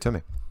come straight to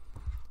me.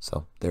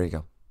 So there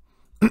you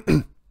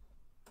go.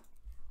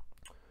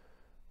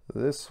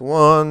 This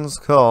one's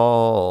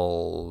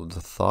called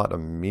Thought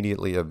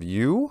Immediately of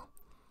You,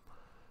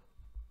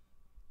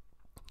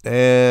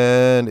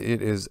 and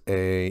it is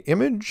a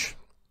image,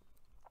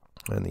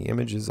 and the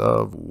image is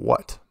of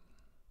what?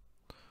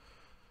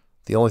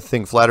 The only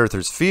thing flat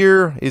earthers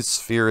fear is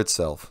fear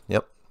itself.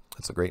 Yep,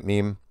 that's a great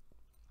meme.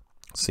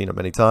 Seen it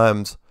many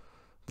times.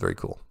 Very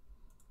cool.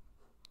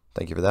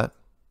 Thank you for that.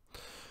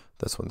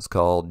 This one's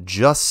called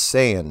Just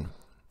Saying.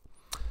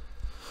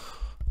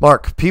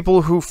 Mark,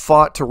 people who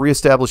fought to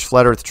reestablish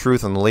flat earth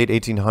truth in the late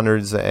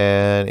 1800s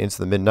and into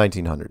the mid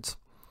 1900s.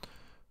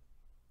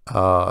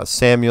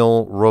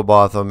 Samuel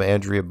Robotham,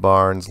 Andrea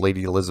Barnes,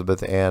 Lady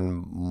Elizabeth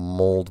Ann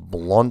Mould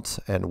Blunt,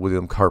 and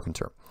William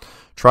Carpenter.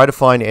 Try to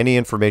find any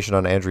information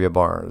on Andrea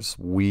Barnes.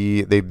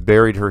 They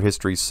buried her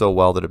history so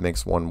well that it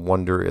makes one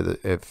wonder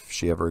if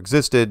she ever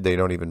existed. They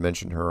don't even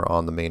mention her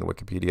on the main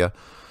Wikipedia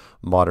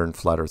Modern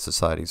Flat Earth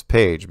Society's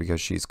page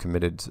because she's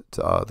committed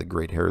to the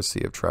great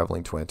heresy of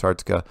traveling to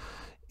Antarctica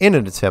in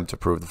an attempt to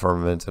prove the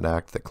firmament, an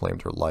act that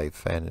claimed her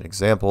life, and an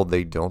example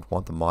they don't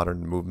want the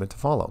modern movement to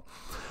follow.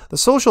 The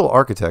social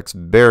architects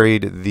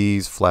buried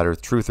these flat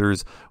earth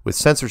truthers with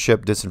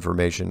censorship,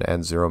 disinformation,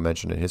 and zero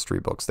mention in history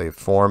books. They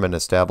form and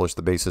establish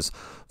the basis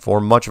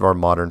for much of our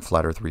modern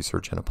flat earth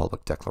research and a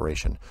public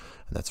declaration.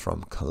 And that's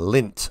from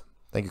Clint.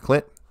 Thank you,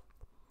 Clint.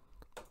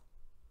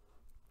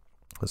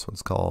 This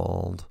one's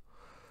called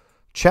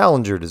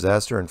Challenger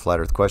Disaster and Flat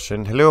Earth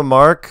Question. Hello,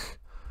 Mark.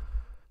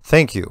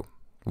 Thank you.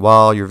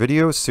 While your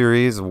video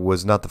series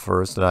was not the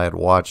first that I had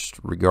watched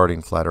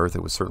regarding Flat Earth,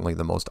 it was certainly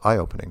the most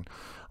eye-opening.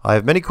 I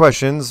have many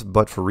questions,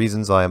 but for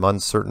reasons I am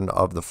uncertain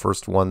of, the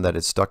first one that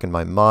is stuck in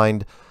my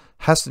mind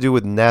has to do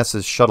with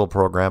NASA's shuttle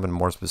program, and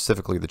more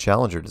specifically the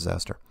Challenger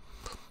disaster.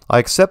 I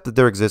accept that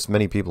there exist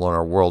many people in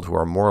our world who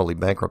are morally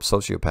bankrupt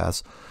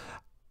sociopaths,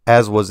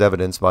 as was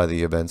evidenced by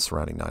the events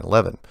surrounding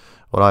 9/11.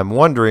 What I'm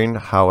wondering,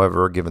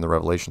 however, given the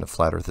revelation of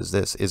Flat Earth, is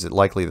this. Is it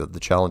likely that the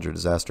Challenger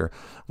disaster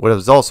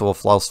was also a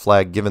false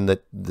flag, given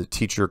that the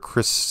teacher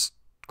Krista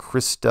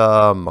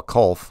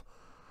McAuliffe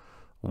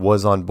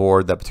was on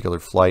board that particular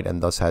flight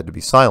and thus had to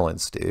be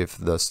silenced if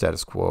the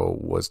status quo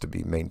was to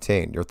be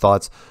maintained? Your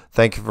thoughts?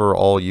 Thank you for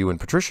all you and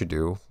Patricia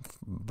do.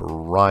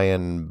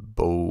 Brian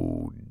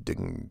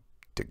Boudignon.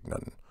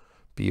 Boudignon.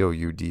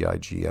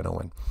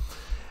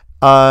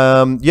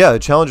 Yeah, the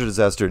Challenger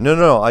disaster.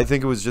 No. I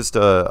think it was just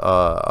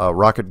a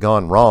rocket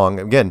gone wrong.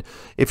 Again,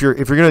 if you're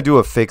going to do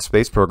a fake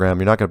space program,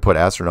 you're not going to put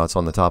astronauts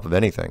on the top of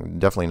anything.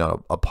 Definitely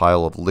not a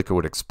pile of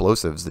liquid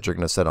explosives that you're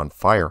going to set on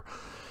fire.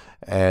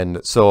 And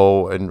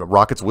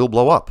rockets will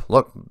blow up.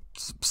 Look,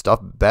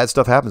 bad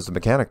stuff happens to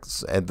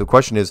mechanics. And the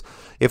question is,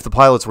 if the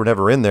pilots were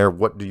never in there,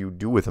 what do you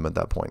do with them at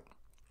that point?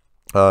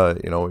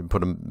 Put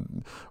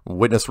them,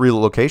 witness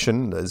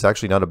relocation is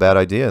actually not a bad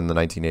idea in the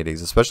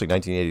 1980s, especially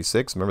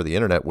 1986. Remember, the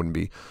internet wouldn't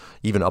be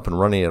even up and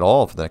running at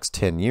all for the next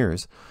 10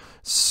 years.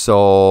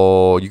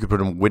 So you could put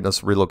them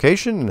witness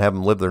relocation and have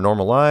them live their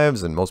normal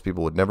lives, and most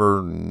people would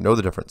never know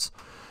the difference.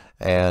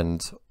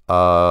 And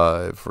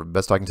for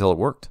best I can tell, it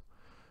worked.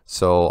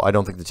 So I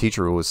don't think the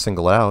teacher was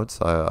singled out.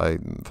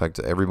 In fact,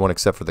 everyone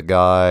except for the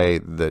guy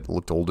that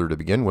looked older to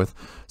begin with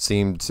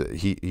seemed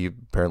he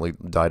apparently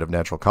died of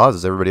natural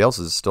causes. Everybody else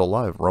is still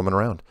alive, roaming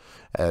around.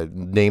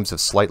 Names have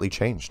slightly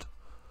changed.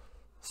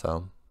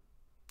 So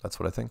that's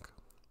what I think.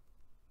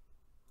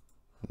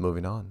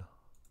 Moving on.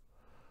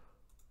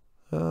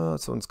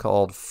 This one's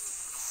called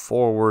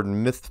Forward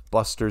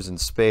Mythbusters in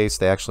Space.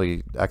 They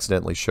actually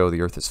accidentally show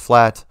the Earth is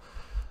flat.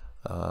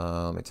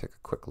 Let me take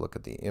a quick look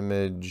at the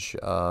image.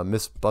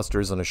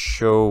 Mythbusters on a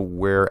show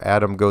where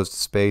Adam goes to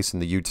space in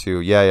the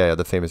U2. Yeah,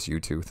 the famous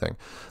U2 thing.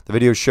 The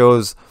video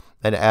shows,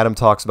 and Adam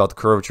talks about the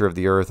curvature of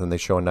the Earth, and they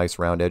show a nice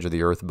round edge of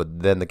the Earth,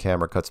 but then the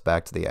camera cuts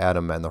back to the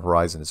atom, and the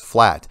horizon is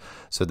flat.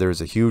 So there's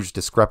a huge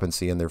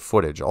discrepancy in their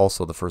footage.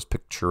 Also, the first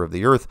picture of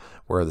the Earth,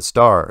 where are the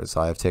stars?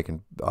 I have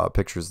taken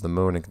pictures of the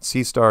moon and can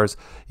see stars.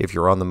 If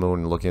you're on the moon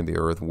and looking at the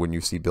Earth, wouldn't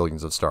you see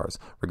billions of stars?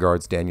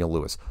 Regards, Daniel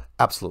Lewis.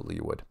 Absolutely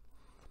you would.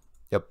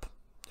 Yep.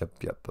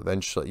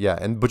 Eventually,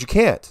 yeah, but you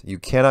can't. You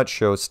cannot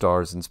show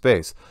stars in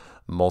space,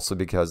 mostly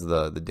because of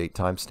the date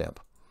timestamp.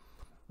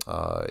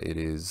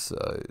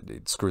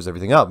 It screws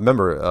everything up.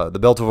 Remember, the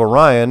Belt of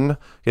Orion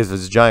is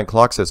this giant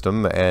clock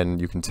system,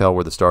 and you can tell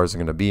where the stars are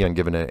going to be on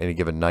any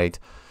given night.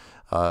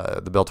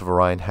 The Belt of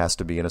Orion has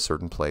to be in a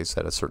certain place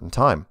at a certain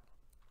time,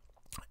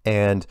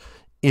 and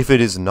if it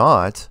is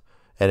not,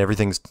 and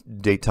everything's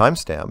date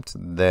timestamped,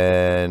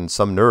 then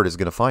some nerd is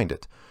going to find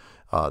it.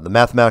 The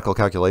mathematical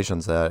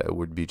calculations, that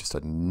would be just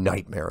a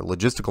nightmare, a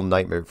logistical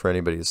nightmare for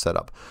anybody to set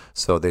up.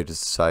 So they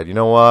just decide, you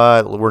know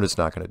what, we're just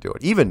not going to do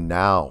it. Even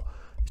now,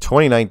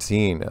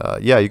 2019,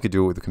 yeah, you could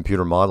do it with the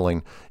computer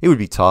modeling. It would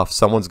be tough.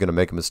 Someone's going to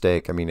make a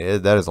mistake. I mean,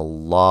 that is a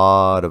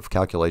lot of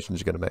calculations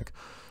you're going to make.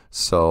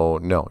 So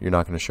no, you're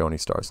not going to show any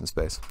stars in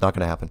space. Not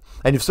going to happen.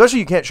 And especially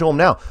you can't show them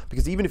now,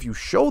 because even if you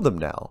show them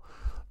now,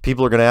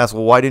 people are going to ask,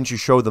 well, why didn't you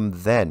show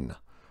them then?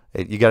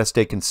 You got to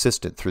stay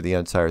consistent through the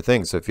entire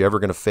thing. So if you're ever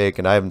going to fake,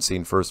 and I haven't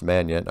seen First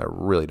Man yet, and I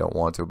really don't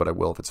want to, but I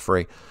will if it's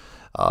free,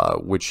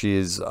 which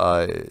is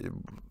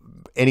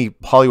any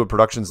Hollywood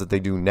productions that they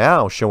do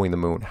now showing the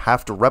moon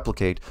have to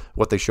replicate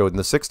what they showed in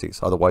the 60s.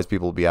 Otherwise,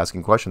 people will be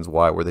asking questions,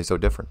 why were they so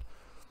different?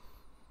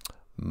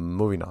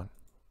 Moving on.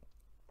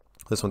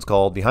 This one's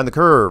called Behind the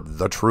Curve,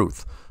 The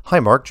Truth. Hi,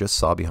 Mark, just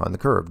saw Behind the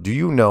Curve. Do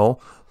you know,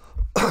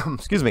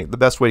 excuse me, the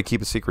best way to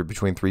keep a secret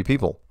between three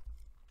people?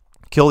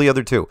 Kill the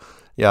other two.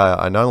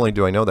 Yeah, not only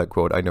do I know that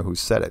quote, I know who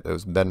said it. It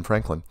was Ben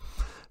Franklin.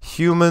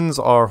 Humans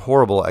are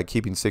horrible at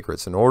keeping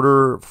secrets. In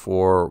order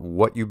for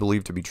what you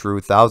believe to be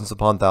true, thousands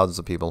upon thousands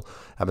of people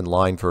have been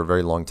lying for a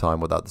very long time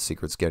without the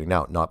secrets getting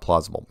out. Not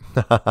plausible.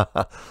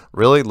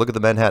 Really? Look at the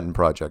Manhattan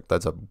Project.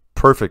 That's a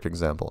perfect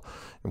example,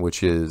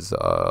 which is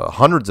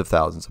hundreds of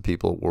thousands of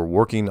people were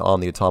working on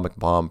the atomic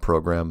bomb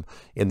program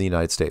in the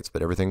United States,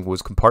 but everything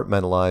was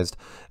compartmentalized.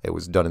 It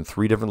was done in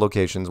 3 different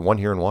locations, one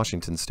here in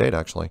Washington State,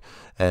 actually,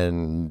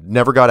 and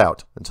never got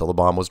out until the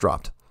bomb was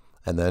dropped.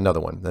 And then another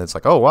one. Then it's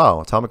like, oh,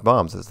 wow, atomic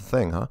bombs is the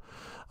thing, huh?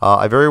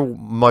 I very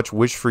much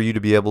wish for you to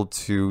be able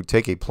to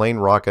take a plane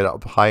rocket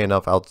up high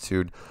enough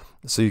altitude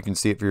so you can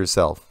see it for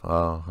yourself.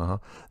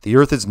 The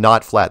Earth is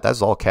not flat.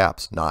 That's all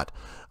caps, not.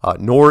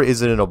 Nor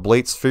is it an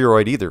oblate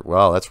spheroid either.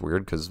 Well, that's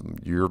weird because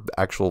your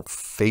actual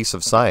face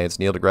of science,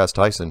 Neil deGrasse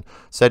Tyson,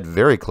 said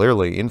very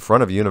clearly in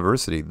front of a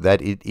university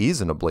that it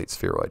is an oblate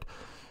spheroid.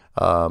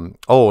 And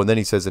then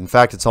he says, in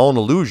fact, it's all an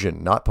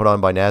illusion, not put on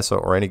by NASA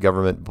or any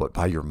government, but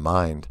by your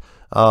mind.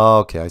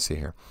 Okay, I see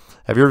here.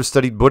 Have you ever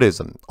studied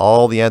Buddhism?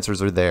 All the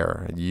answers are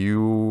there.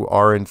 You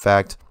are, in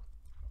fact,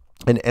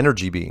 an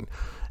energy being.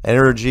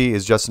 Energy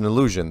is just an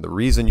illusion. The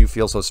reason you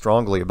feel so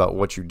strongly about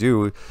what you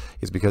do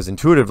is because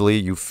intuitively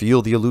you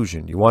feel the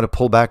illusion. You want to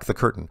pull back the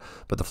curtain,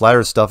 but the flat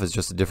Earth stuff is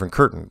just a different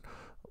curtain.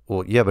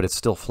 Well, yeah, but it's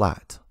still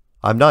flat.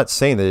 I'm not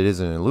saying that it is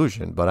an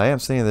illusion, but I am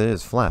saying that it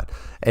is flat.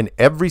 And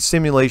every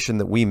simulation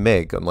that we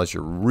make, unless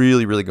you're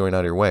really, really going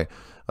out of your way,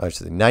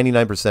 actually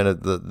 99%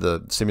 of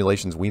the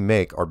simulations we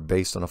make are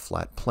based on a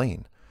flat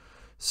plane.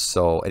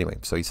 So anyway,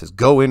 so he says,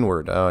 go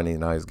inward. Oh, and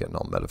now he's getting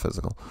all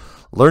metaphysical.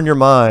 Learn your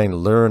mind.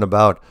 Learn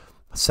about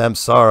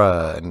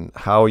samsara and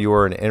how you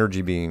are an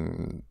energy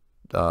being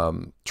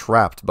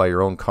trapped by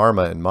your own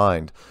karma and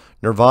mind.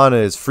 Nirvana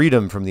is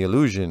freedom from the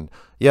illusion.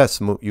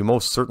 Yes, you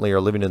most certainly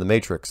are living in the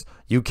Matrix.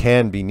 You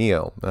can be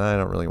Neo. I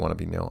don't really want to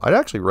be Neo. I'd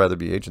actually rather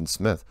be Agent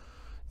Smith.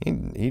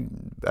 He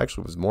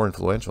actually was more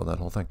influential in that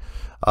whole thing.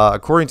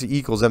 According to E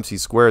equals MC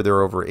squared, there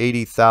are over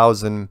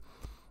 80,000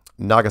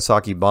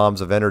 Nagasaki bombs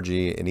of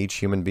energy in each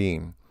human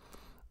being.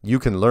 You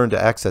can learn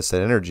to access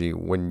that energy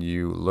when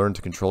you learn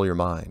to control your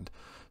mind.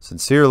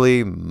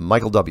 Sincerely,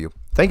 Michael W.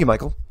 Thank you,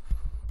 Michael.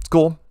 It's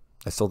cool.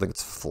 I still think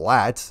it's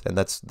flat, and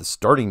that's the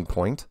starting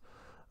point.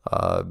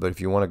 But if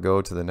you want to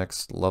go to the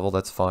next level,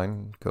 that's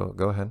fine.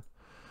 Go ahead.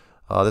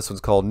 This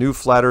one's called New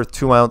Flat Earth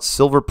 2-ounce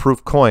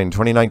Silver-Proof Coin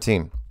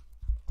 2019.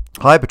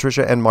 Hi,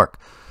 Patricia and Mark.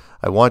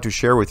 I want to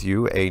share with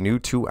you a new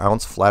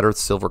 2-ounce Flat Earth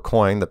silver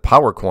coin, the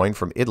Power Coin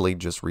from Italy,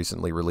 just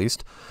recently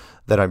released,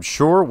 that I'm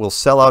sure will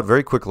sell out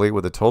very quickly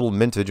with a total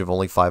mintage of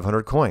only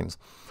 500 coins.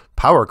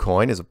 Power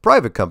Coin is a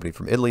private company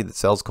from Italy that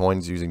sells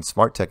coins using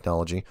smart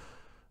technology,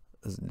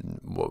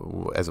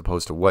 as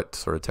opposed to what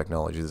sort of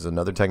technology? There's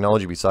another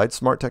technology besides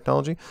smart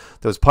technology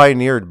that was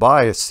pioneered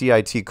by a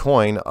CIT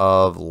coin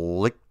of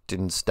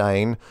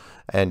Liechtenstein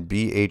and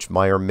B.H.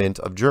 Meyer Mint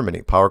of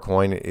Germany.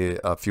 PowerCoin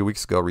a few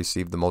weeks ago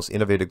received the Most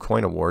Innovative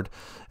Coin Award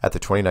at the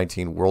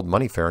 2019 World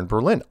Money Fair in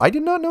Berlin. I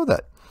did not know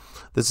that.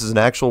 This is an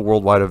actual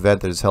worldwide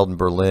event that is held in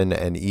Berlin,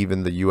 and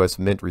even the U.S.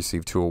 Mint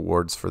received 2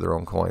 awards for their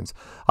own coins.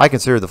 I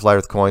consider the Flat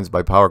Earth coins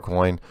by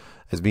PowerCoin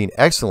as being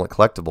excellent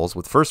collectibles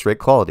with first-rate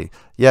quality.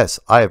 Yes,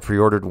 I have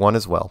pre-ordered one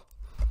as well.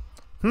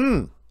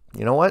 You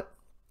know what?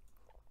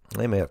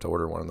 I may have to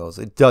order one of those.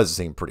 It does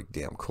seem pretty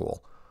damn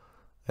cool.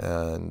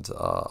 And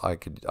I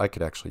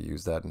could actually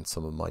use that in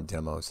some of my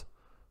demos.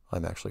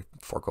 I'm actually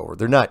fork over.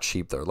 They're not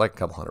cheap. They're like a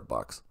couple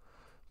 $100,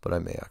 but I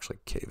may actually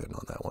cave in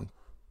on that one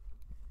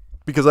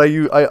because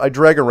I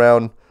drag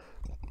around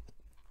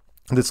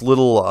this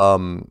little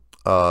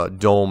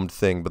domed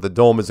thing, but the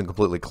dome isn't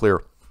completely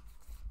clear,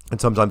 and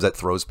sometimes that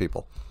throws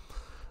people.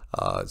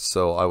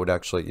 So I would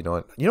actually, you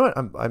know what,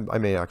 I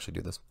may actually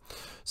do this.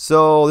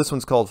 So this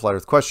one's called Flat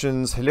Earth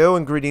Questions. Hello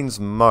and greetings,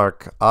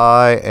 Mark.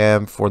 I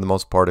am, for the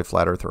most part, a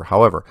flat earther.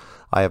 However,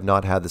 I have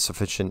not had the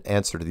sufficient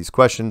answer to these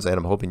questions, and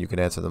I'm hoping you can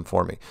answer them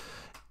for me.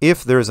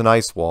 If there is an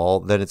ice wall,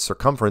 then its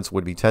circumference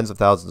would be tens of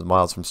thousands of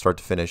miles from start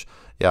to finish.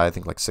 Yeah, I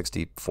think like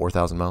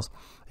 64,000 miles.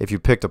 If you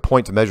picked a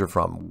point to measure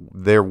from,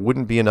 there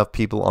wouldn't be enough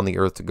people on the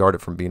Earth to guard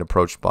it from being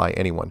approached by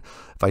anyone.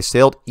 If I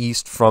sailed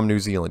east from New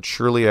Zealand,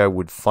 surely I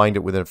would find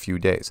it within a few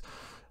days.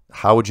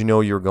 How would you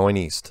know you're going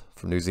east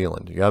from New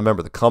Zealand? You gotta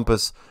remember, the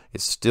compass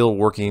is still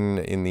working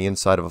in the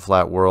inside of a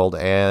flat world,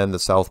 and the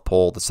South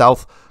Pole, the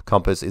South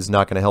compass, is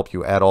not going to help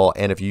you at all.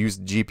 And if you use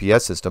the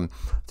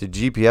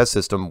GPS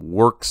system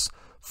works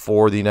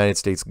for the United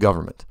States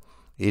government.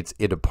 It's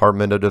a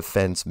Department of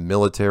Defense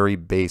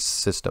military-based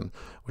system,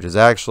 which is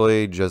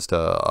actually just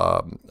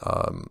the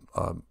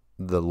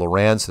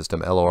LORAN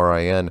system,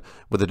 L-O-R-I-N,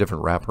 with a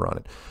different wrapper on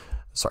it.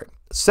 Sorry.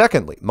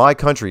 Secondly, my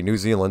country, New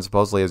Zealand,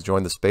 supposedly has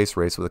joined the space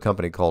race with a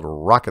company called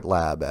Rocket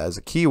Lab. As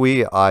a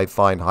Kiwi, I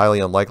find highly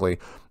unlikely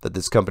that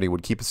this company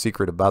would keep a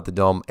secret about the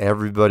dome.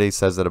 Everybody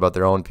says that about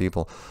their own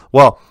people.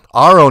 Well,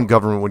 our own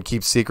government would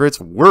keep secrets.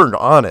 We're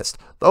honest.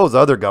 Those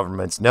other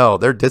governments, no,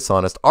 they're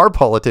dishonest. Our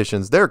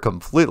politicians, they're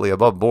completely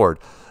above board.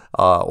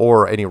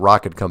 Or any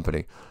rocket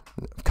company.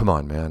 Come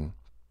on, man.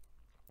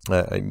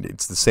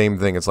 It's the same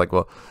thing. It's like,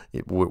 well,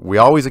 we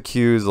always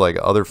accuse like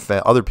other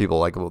people,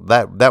 like, well,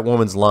 that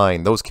woman's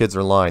lying, those kids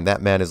are lying,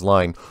 that man is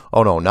lying.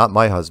 Oh no, not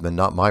my husband,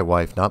 not my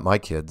wife, not my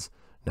kids.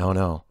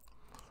 No,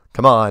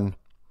 come on.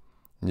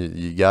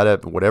 You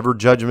gotta, whatever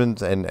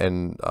judgment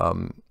and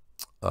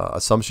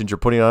assumptions you're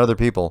putting on other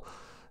people,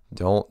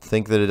 don't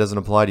think that it doesn't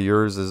apply to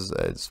yours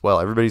as well.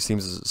 Everybody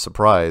seems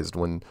surprised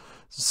when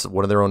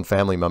one of their own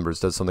family members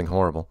does something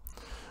horrible.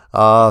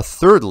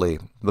 Thirdly,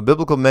 the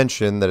biblical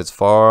mention that as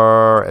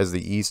far as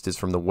the east is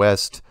from the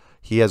west,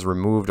 he has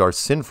removed our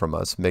sin from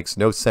us makes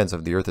no sense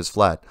if the earth is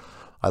flat.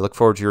 I look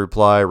forward to your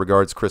reply.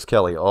 Regards, Chris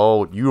Kelly.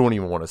 Oh, you don't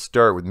even want to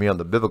start with me on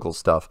the biblical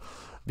stuff,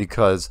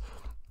 because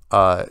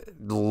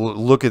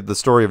look at the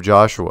story of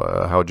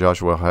Joshua, how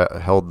Joshua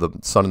held the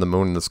sun and the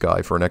moon in the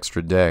sky for an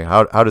extra day.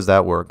 How does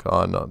that work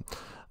on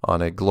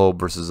a globe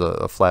versus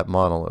a flat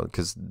model?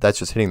 Because that's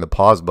just hitting the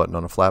pause button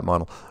on a flat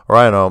model. Or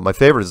I don't know. My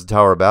favorite is the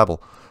Tower of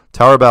Babel.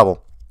 Tower of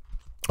Babel,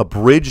 a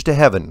bridge to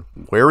heaven.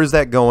 Where is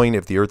that going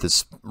if the Earth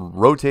is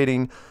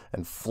rotating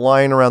and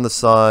flying around the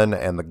sun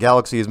and the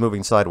galaxy is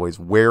moving sideways?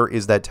 Where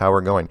is that tower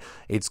going?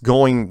 It's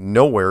going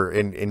nowhere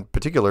in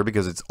particular,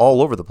 because it's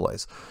all over the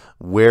place.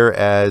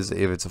 Whereas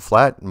if it's a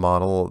flat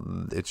model,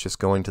 it's just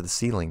going to the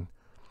ceiling.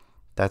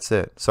 That's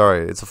it.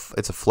 Sorry, it's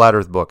a flat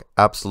Earth book,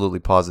 absolutely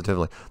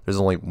positively. There's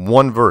only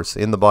one verse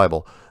in the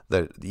Bible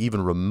that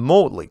even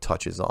remotely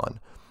touches on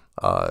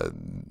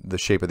the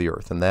shape of the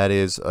earth, and that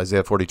is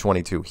Isaiah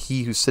 40:22.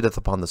 He who sitteth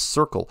upon the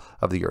circle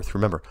of the earth.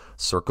 Remember,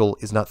 circle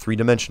is not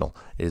three-dimensional.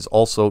 It is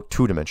also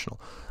two-dimensional.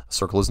 A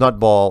circle is not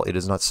ball. It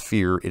is not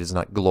sphere. It is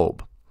not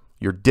globe.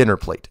 Your dinner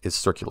plate is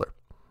circular.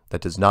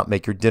 That does not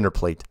make your dinner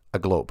plate a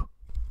globe.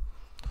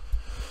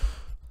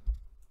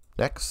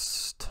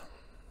 Next.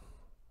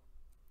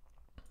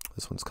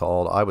 This one's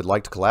called, I would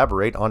like to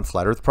collaborate on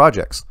flat earth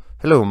projects.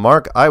 Hello,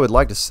 Mark. I would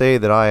like to say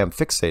that I am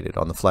fixated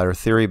on the flat earth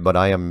theory, but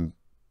I am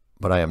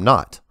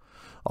not.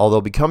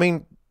 Although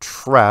becoming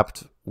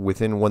trapped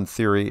within one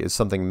theory is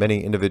something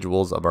many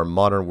individuals of our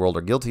modern world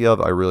are guilty of,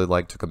 I really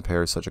like to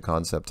compare such a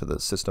concept to the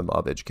system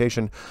of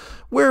education,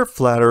 where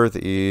flat earth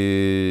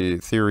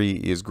theory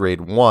is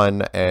grade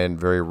 1 and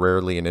very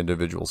rarely an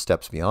individual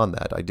steps beyond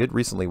that. I did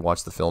recently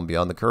watch the film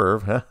Beyond the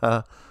Curve.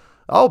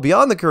 Oh,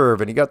 Beyond the Curve,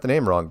 and you got the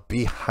name wrong.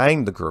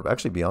 Behind the Curve.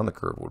 Actually, Beyond the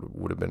Curve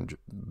would have been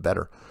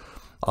better.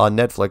 On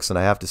Netflix, and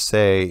I have to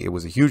say it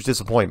was a huge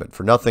disappointment,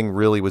 for nothing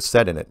really was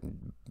said in it.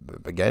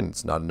 Again,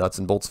 it's not a nuts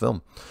and bolts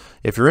film.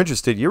 If you're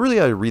interested, you really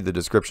got to read the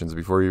descriptions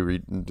before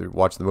you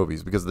watch the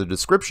movies, because the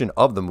description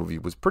of the movie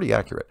was pretty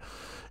accurate.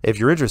 If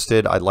you're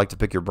interested, I'd like to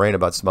pick your brain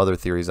about some other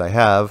theories I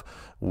have.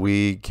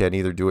 We can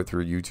either do it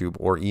through YouTube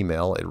or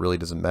email. It really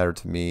doesn't matter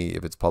to me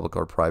if it's public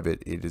or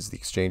private. It is the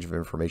exchange of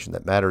information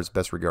that matters.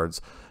 Best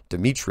regards,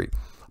 Dimitri.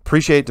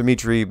 Appreciate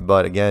Dimitri,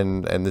 but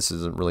again, and this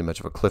isn't really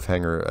much of a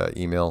cliffhanger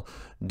email,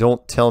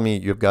 don't tell me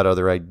you've got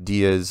other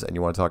ideas and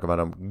you want to talk about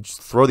them.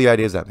 Just throw the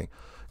ideas at me,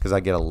 because I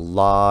get a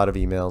lot of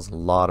emails, a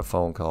lot of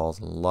phone calls,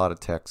 a lot of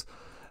texts,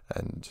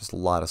 and just a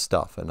lot of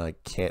stuff, and I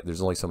can't,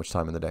 there's only so much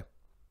time in the day.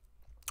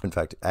 In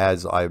fact,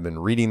 as I've been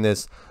reading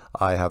this,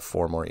 I have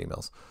 4 more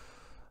emails.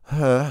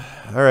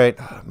 All right,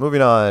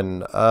 moving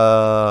on.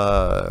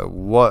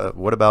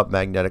 What about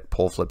magnetic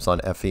pole flips on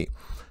FE?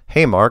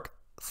 Hey, Mark.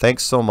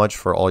 Thanks so much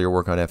for all your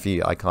work on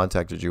FE. I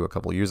contacted you a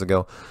couple of years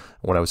ago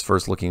when I was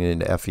first looking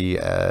into FE,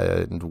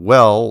 and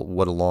well,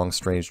 what a long,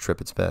 strange trip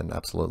it's been.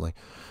 Absolutely.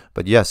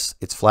 But yes,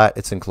 it's flat,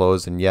 it's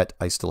enclosed, and yet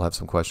I still have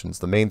some questions.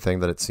 The main thing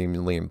that it's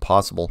seemingly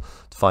impossible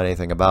to find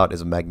anything about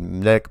is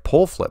magnetic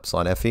pole flips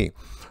on FE.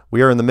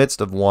 We are in the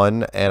midst of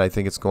one, and I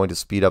think it's going to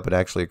speed up and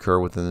actually occur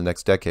within the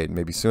next decade,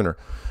 maybe sooner.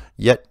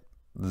 Yet,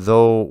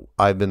 though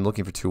I've been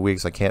looking for 2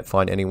 weeks, I can't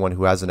find anyone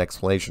who has an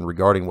explanation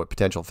regarding what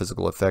potential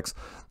physical effects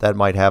that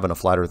might have on a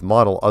flat earth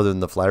model other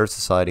than the Flat Earth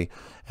Society,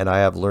 and I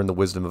have learned the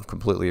wisdom of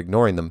completely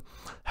ignoring them.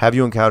 Have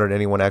you encountered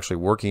anyone actually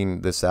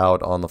working this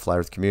out on the flat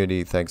earth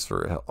community? Thanks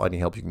for any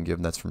help you can give,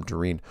 and that's from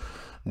Doreen.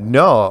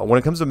 No, when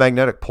it comes to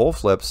magnetic pole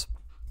flips,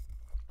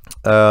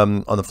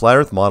 on the flat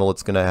earth model,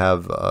 it's going to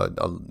have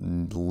a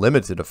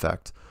limited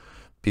effect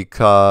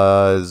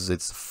because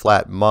it's a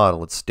flat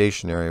model, it's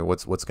stationary.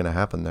 What's going to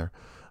happen there?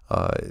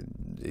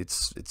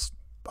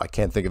 I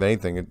can't think of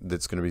anything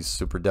that's going to be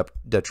super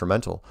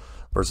detrimental,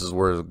 versus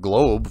where a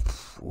globe,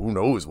 who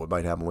knows what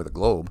might happen with a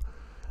globe.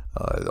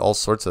 All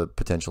sorts of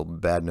potential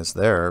badness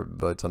there,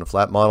 but on a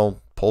flat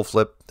model, pole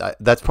flip,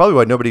 that's probably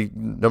why nobody's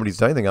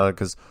done anything on it,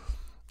 because,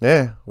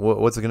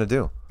 what's it going to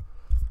do?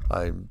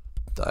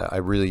 I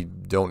really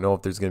don't know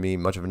if there's going to be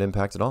much of an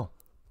impact at all.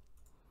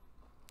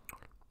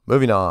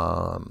 Moving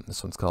on,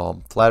 this one's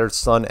called Flat Earth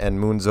Sun and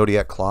Moon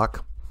Zodiac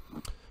Clock.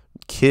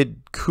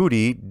 Kid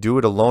Cootie Do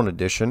It Alone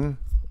Edition.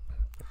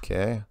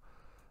 Okay,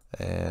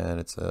 and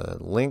it's a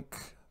link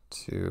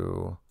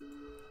to,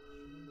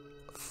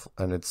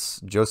 and it's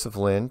Joseph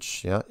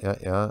Lynch.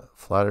 Yeah.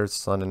 Flat Earth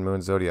Sun and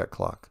Moon Zodiac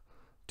Clock.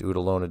 Do It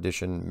Alone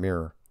Edition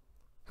mirror.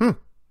 All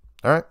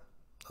right,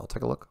 I'll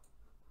take a look.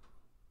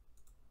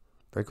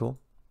 Very cool.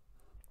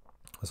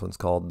 This one's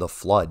called The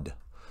Flood.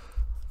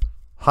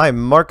 Hi,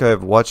 Mark.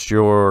 I've watched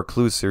your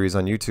Clues series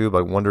on YouTube.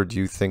 I wonder, do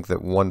you think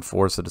that one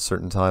force at a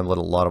certain time let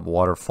a lot of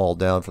water fall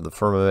down from the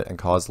firmament and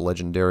cause the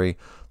legendary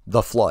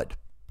The Flood?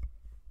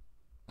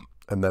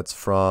 And that's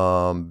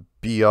from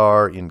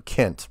BR in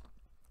Kent.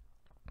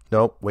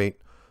 No, wait.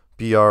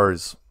 BR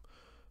is...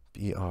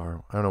 BR.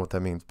 I don't know what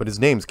that means. But his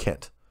name's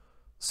Kent.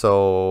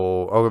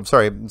 So... Oh, I'm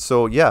sorry.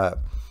 So, yeah.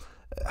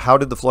 How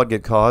did the flood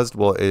get caused?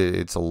 Well,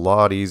 it's a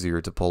lot easier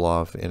to pull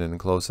off in an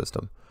enclosed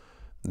system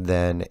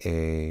than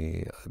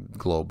a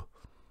globe.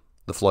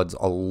 The flood's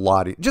a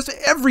lot just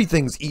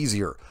everything's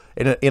easier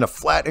in a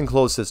flat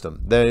enclosed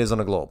system than it is on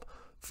a globe.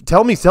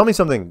 Tell me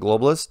something,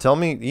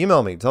 globalists.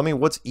 Email me. Tell me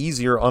what's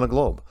easier on a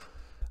globe.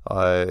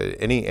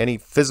 Any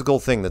physical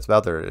thing that's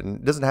out there.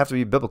 It doesn't have to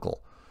be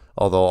biblical,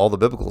 although all the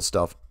biblical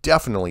stuff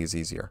definitely is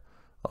easier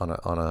on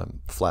a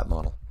flat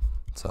model.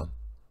 So,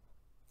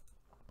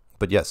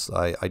 but yes,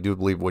 I do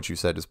believe what you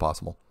said is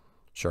possible.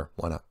 Sure,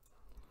 why not?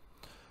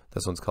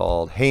 This one's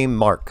called Hey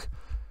Mark,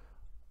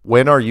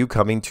 when are you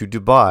coming to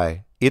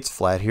Dubai? It's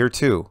flat here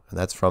too, and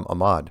that's from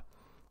Ahmad.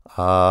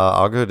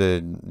 I'll go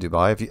to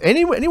Dubai. If you,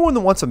 anyone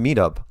that wants a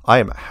meetup, I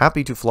am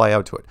happy to fly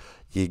out to it.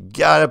 You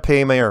gotta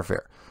pay my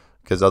airfare,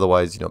 because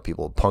otherwise,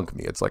 people punk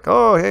me. It's like,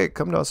 oh, hey,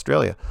 come to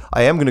Australia.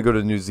 I am gonna go to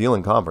the New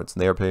Zealand conference,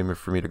 and they are paying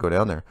for me to go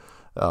down there,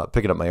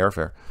 picking up my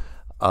airfare.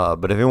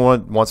 But if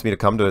anyone wants me to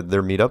come to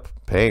their meetup,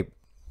 hey,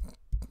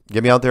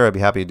 get me out there. I'd be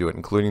happy to do it,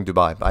 including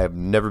Dubai. I have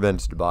never been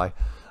to Dubai.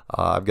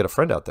 I've got a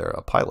friend out there,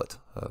 a pilot,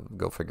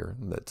 go figure,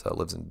 that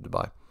lives in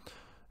Dubai.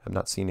 I've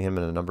not seen him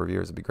in a number of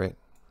years. It'd be great.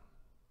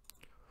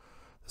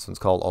 This one's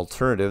called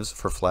Alternatives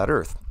for Flat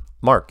Earth.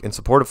 Mark, in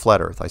support of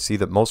Flat Earth, I see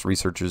that most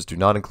researchers do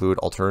not include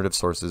alternative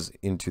sources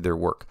into their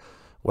work.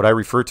 What I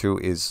refer to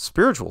is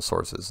spiritual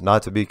sources,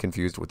 not to be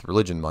confused with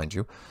religion, mind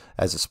you.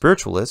 As a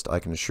spiritualist, I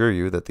can assure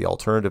you that the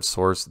alternative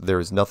source, there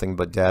is nothing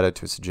but data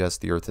to suggest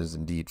the Earth is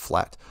indeed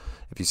flat.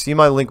 If you see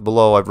my link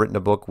below, I've written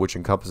a book which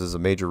encompasses a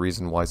major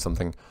reason why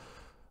something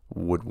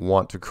would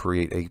want to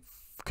create a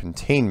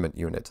containment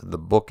unit. The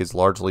book is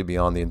largely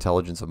beyond the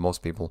intelligence of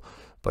most people,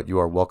 but you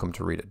are welcome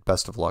to read it.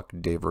 Best of luck,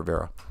 Dave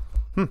Rivera,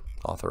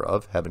 author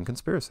of Heaven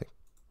Conspiracy.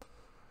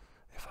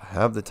 If I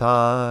have the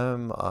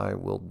time, I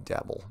will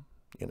dabble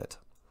in it.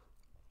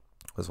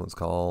 This one's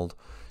called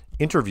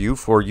Interview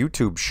for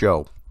YouTube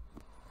Show.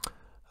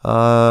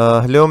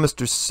 Hello,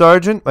 Mr.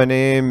 Sargent. My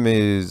name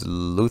is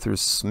Luther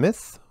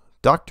Smith.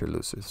 Dr.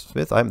 Luther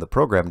Smith. I'm the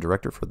program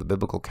director for the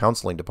Biblical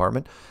Counseling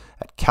Department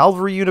at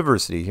Calvary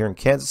University here in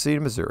Kansas City,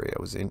 Missouri.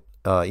 I was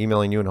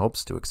emailing you in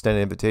hopes to extend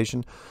an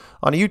invitation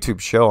on a YouTube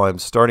show I'm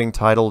starting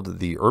titled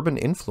The Urban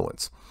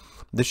Influence.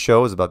 This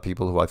show is about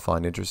people who I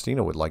find interesting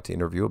and would like to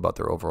interview about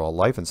their overall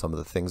life and some of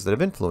the things that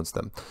have influenced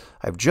them.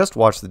 I've just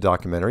watched the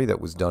documentary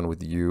that was done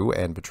with you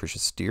and Patricia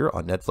Steer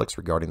on Netflix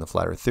regarding the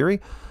Flat Earth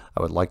theory.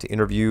 I would like to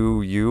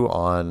interview you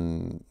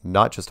on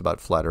not just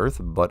about Flat Earth,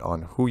 but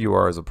on who you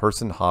are as a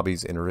person,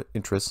 hobbies,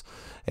 interests,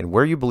 and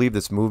where you believe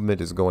this movement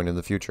is going in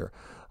the future.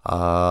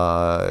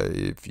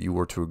 If you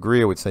were to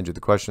agree, I would send you the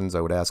questions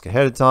I would ask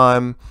ahead of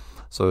time,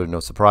 so there are no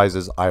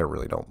surprises. I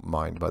really don't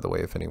mind, by the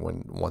way, if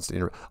anyone wants to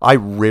interview. I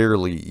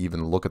rarely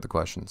even look at the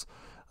questions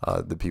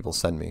that people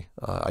send me.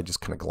 I just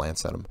kind of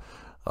glance at them.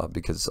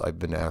 Because I've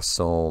been asked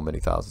so many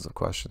thousands of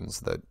questions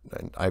that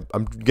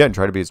I'm again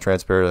trying to be as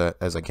transparent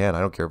as I can. I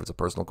don't care if it's a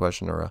personal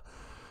question or a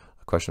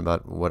question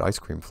about what ice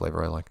cream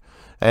flavor I like.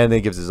 And then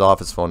he gives his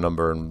office phone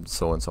number and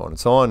so on and so on and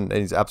so on. And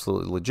he's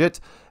absolutely legit.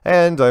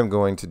 And I'm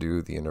going to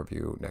do the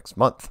interview next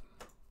month.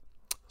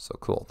 So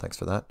cool. Thanks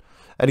for that.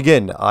 And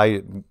again,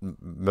 I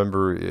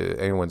remember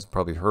anyone's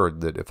probably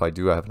heard that if I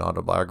do have an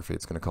autobiography,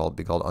 it's going to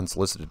be called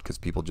Unsolicited, because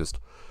people just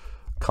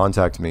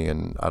contact me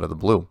and out of the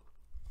blue.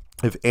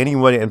 If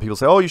anyone, and people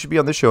say, oh, you should be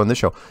on this show and this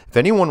show. If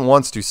anyone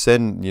wants to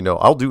send,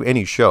 I'll do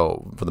any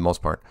show for the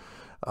most part.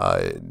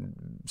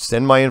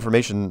 Send my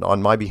information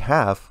on my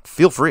behalf.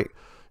 Feel free.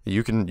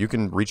 You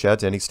can reach out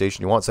to any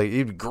station you want. Say,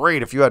 it'd be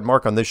great if you had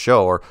Mark on this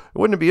show, or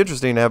wouldn't it be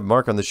interesting to have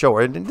Mark on the show?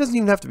 Or it doesn't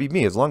even have to be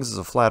me, as long as it's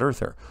a flat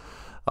earther.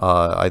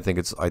 I think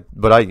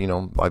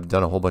I've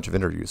done a whole bunch of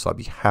interviews, so I'd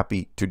be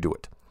happy to do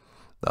it.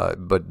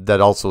 But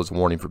that also is a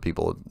warning for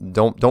people.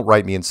 Don't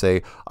write me and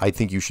say, I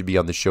think you should be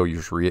on the show.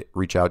 You should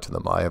reach out to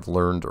them. I have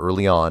learned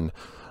early on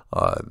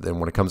that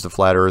when it comes to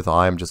Flat Earth,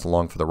 I'm just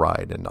along for the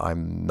ride, and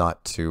I'm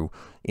not to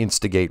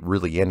instigate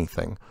really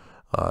anything.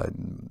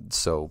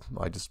 So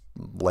I just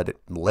let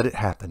it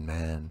happen,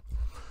 man.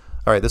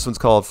 All right, this one's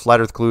called Flat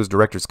Earth Clues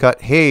Director's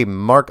Cut. Hey,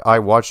 Mark, I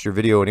watched your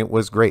video, and it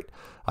was great.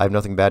 I have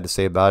nothing bad to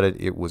say about it.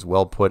 It was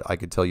well put. I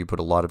could tell you put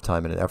a lot of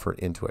time and effort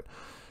into it.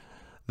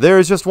 There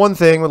is just one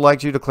thing I would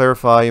like you to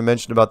clarify. You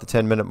mentioned about the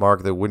 10-minute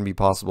mark that it wouldn't be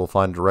possible to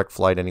find a direct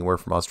flight anywhere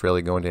from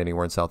Australia going to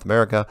anywhere in South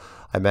America.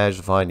 I managed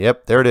to find,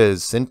 yep, there it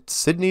is,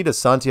 Sydney to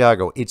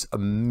Santiago. It's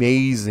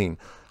amazing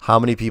how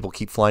many people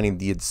keep flying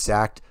the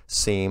exact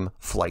same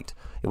flight.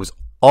 It was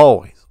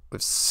always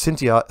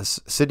Sydney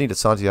to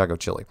Santiago,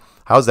 Chile.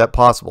 How is that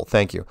possible?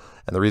 Thank you.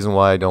 And the reason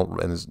why I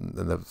don't, and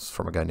that's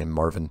from a guy named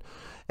Marvin,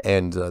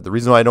 and the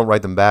reason why I don't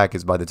write them back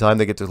is by the time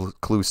they get to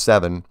clue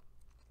 7,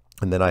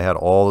 and then I had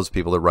all those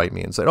people that write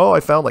me and said, oh, I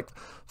found like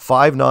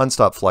 5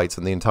 nonstop flights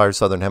in the entire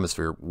Southern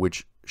Hemisphere,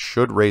 which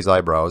should raise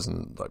eyebrows,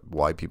 and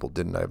why people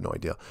didn't, I have no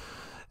idea.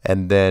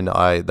 And then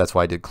that's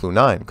why I did clue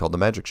 9, called The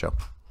Magic Show.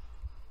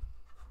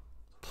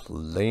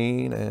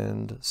 Plain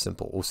and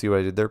simple. We'll see what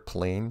I did there.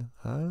 Plain,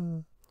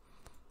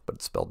 but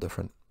it's spelled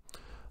different.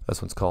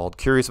 This one's called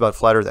Curious About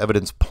Flat Earth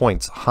Evidence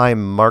Points. Hi,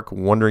 Mark,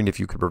 wondering if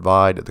you could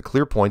provide the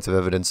clear points of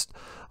evidence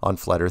on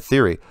Flat Earth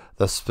theory.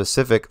 The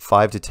specific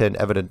 5 to 10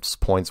 evidence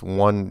points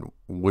one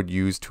would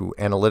use to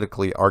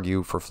analytically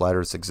argue for Flat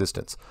Earth's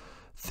existence.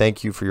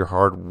 Thank you for your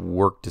hard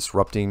work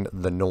disrupting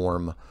the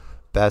norm.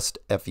 Best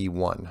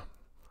FE1.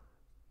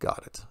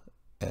 Got it.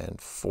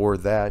 And for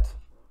that,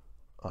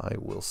 I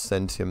will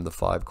send him the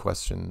 5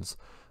 questions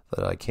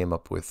that I came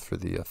up with for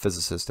the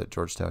physicist at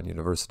Georgetown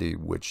University,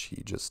 which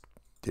he just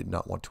did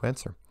not want to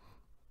answer.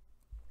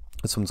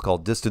 This one's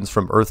called Distance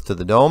from Earth to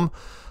the Dome.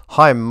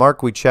 Hi,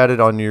 Mark. We chatted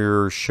on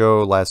your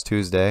show last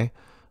Tuesday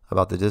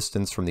about the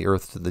distance from the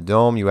Earth to the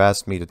Dome. You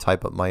asked me to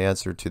type up my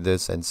answer to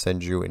this and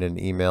send you in an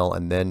email,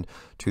 and then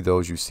to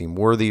those you seem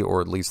worthy,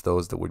 or at least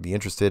those that would be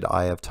interested.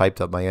 I have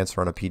typed up my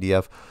answer on a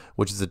PDF,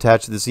 which is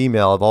attached to this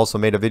email. I've also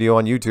made a video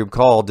on YouTube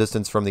called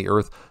Distance from the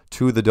Earth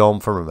to the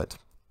Dome Firmament.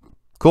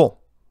 Cool.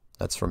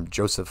 That's from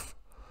Joseph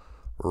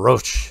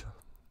Roche.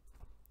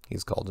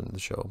 He's called into the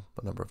show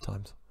a number of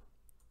times.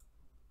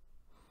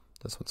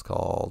 This one's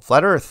called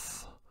Flat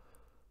Earth.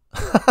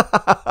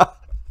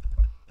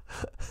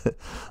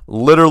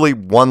 Literally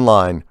one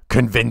line.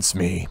 Convince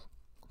me.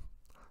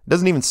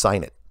 Doesn't even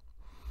sign it.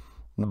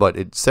 But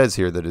it says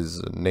here that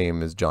his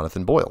name is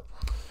Jonathan Boyle.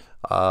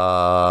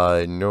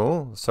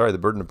 No. Sorry, the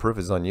burden of proof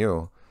is on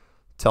you.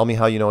 Tell me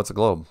how you know it's a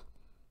globe.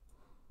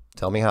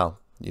 Tell me how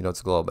you know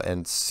it's a globe.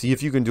 And see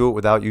if you can do it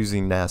without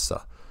using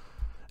NASA.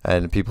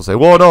 And people say,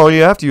 well, no,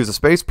 you have to use a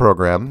space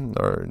program.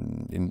 Or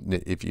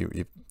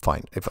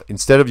fine. If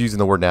instead of using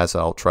the word NASA,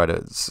 I'll try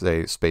to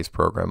say space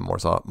program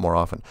more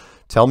often.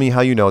 Tell me how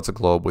you know it's a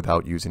globe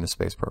without using a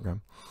space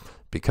program.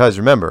 Because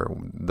remember,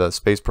 the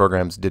space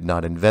programs did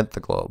not invent the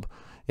globe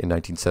in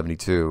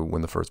 1972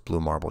 when the first blue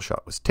marble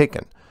shot was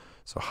taken.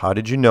 So how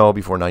did you know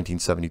before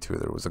 1972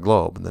 that it was a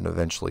globe? And then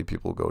eventually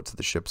people go to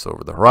the ships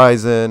over the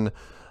horizon.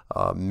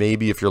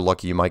 Maybe if you're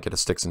lucky, you might get a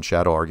sticks and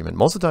shadow argument.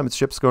 Most of the time, it's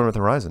ships going over the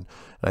horizon.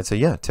 And I'd say,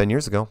 yeah, 10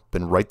 years ago,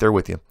 been right there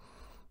with you.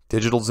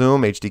 Digital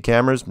zoom, HD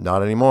cameras,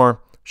 not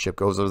anymore. Ship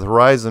goes over the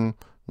horizon.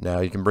 Now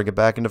you can bring it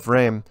back into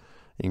frame.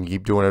 You can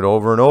keep doing it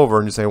over and over,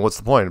 and you say, what's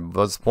the point?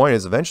 What's the point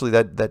is eventually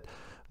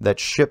that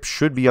ship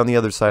should be on the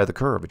other side of the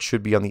curve. It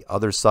should be on the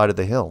other side of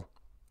the hill.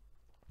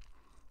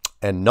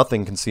 And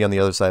nothing can see on the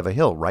other side of a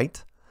hill,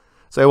 right?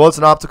 Say, well, it's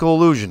an optical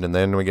illusion, and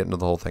then we get into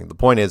the whole thing. The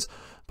point is,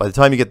 by the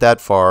time you get that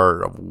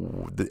far,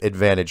 the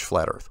advantage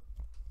flat Earth.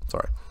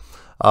 Sorry.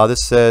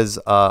 This says,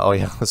 oh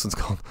yeah, this one's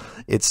called,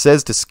 it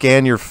says to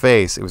scan your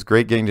face. It was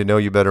great getting to know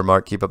you better,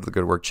 Mark. Keep up the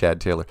good work,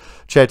 Chad Taylor.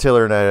 Chad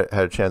Taylor and I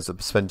had a chance to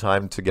spend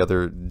time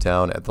together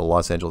down at the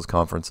Los Angeles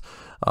conference.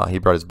 He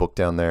brought his book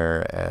down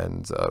there,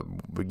 and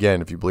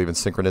again, if you believe in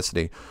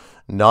synchronicity,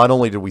 not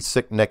only did we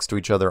sit next to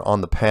each other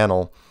on the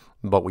panel,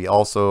 but we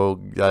also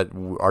got,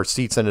 our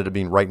seats ended up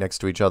being right next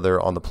to each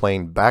other on the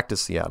plane back to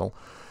Seattle.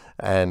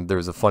 And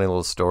there's a funny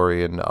little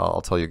story, and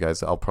I'll tell you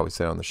guys. I'll probably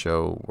say it on the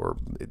show,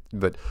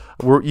 but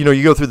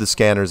you go through the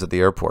scanners at the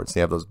airports.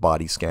 They have those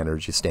body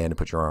scanners. You stand and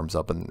put your arms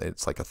up, and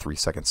it's like a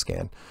 3-second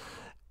scan.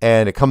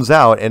 And it comes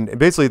out, and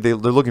basically they're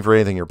looking for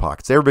anything in your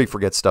pockets. Everybody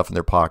forgets stuff in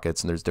their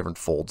pockets, and there's different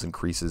folds and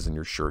creases in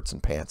your shirts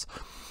and pants.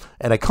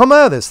 And I come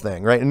out of this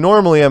thing, right? And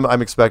normally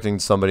I'm expecting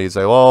somebody to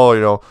say, oh,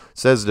 it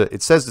says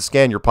to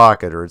scan your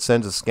pocket, or it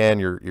says to scan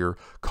your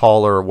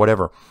collar or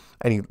whatever.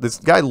 And this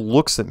guy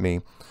looks at me.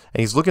 And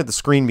he's looking at the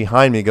screen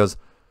behind me. He goes,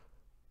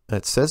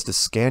 it says to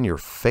scan your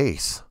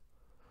face,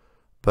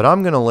 but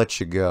I'm going to let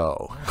you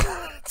go.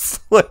 It's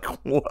like,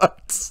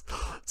 what? It's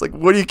like,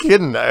 what are you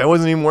kidding? I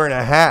wasn't even wearing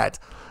a hat.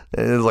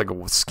 And it's like,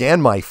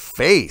 scan my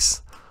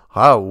face.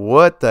 Wow,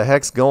 what the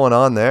heck's going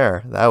on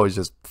there? That was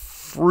just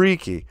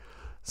freaky.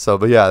 So,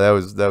 but yeah, that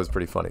was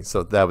pretty funny.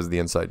 So that was the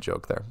inside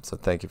joke there. So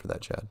thank you for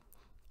that, Chad.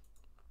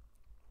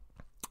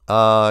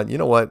 You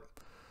know what?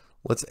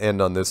 Let's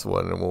end on this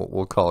one, and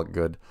we'll call it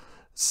good.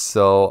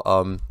 So,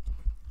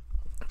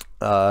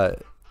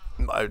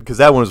 because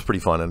that one was pretty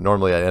fun, and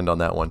normally I end on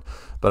that one,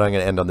 but I'm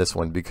going to end on this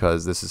one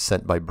because this is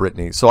sent by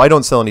Brittany. So I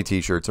don't sell any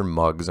T-shirts or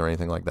mugs or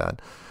anything like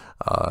that.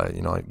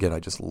 Again, I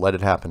just let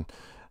it happen.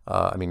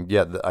 I mean,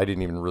 yeah, I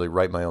didn't even really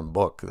write my own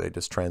book. They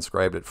just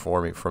transcribed it for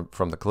me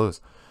from the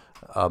clues.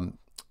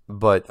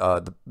 But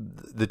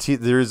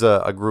there's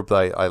a group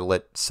that I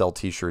let sell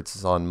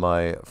T-shirts on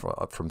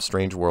from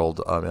Strange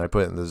World, and I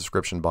put it in the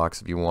description box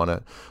if you want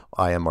a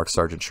I Am Mark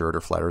Sargent shirt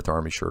or Flat Earth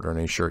Army shirt or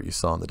any shirt you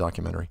saw in the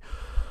documentary.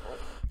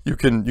 You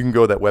can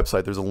go to that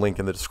website. There's a link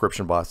in the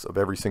description box of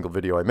every single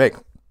video I make.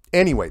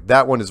 Anyway,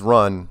 that one is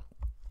run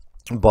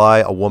by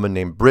a woman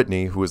named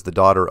Brittany, who is the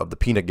daughter of the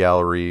Peanut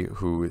Gallery,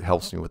 who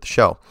helps me with the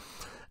show.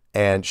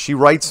 And she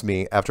writes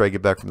me after I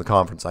get back from the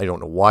conference. I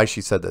don't know why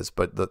she said this,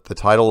 but the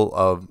title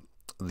of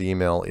the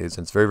email is,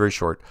 and it's very, very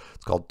short,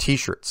 it's called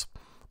T-shirts.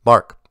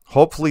 Mark,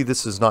 hopefully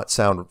this does not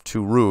sound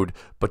too rude,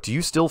 but do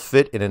you still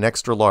fit in an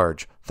extra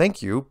large?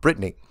 Thank you,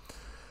 Brittany.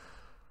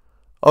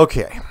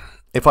 Okay,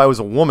 if I was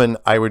a woman,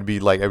 I'd be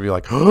like,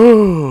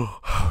 oh,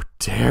 how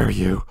dare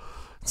you?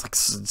 It's like,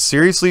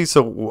 seriously?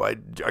 So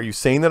are you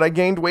saying that I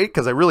gained weight?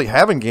 Because I really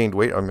haven't gained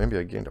weight. Or maybe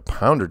I gained a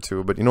pound or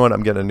two, but you know what?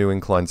 I'm getting a new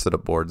incline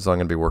sit-up board, so I'm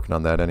going to be working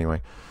on that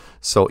anyway.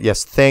 So,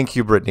 yes, thank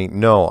you, Brittany.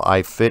 No,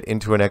 I fit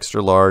into an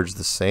extra large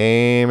the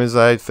same as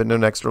I fit into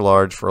an extra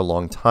large for a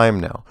long time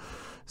now.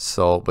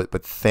 So, but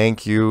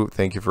thank you.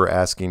 Thank you for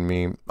asking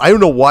me. I don't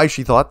know why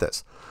she thought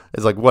this.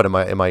 It's like, what, am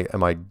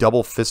I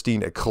double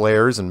fisting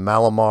eclairs and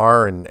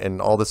Malamar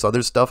and all this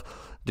other stuff?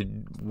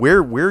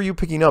 Where are you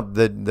picking up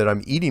that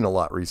I'm eating a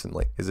lot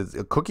recently? Is it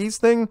a cookies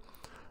thing?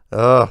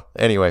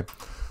 Anyway,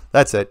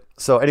 that's it.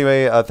 So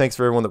anyway, thanks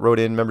for everyone that wrote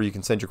in. Remember, you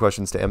can send your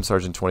questions to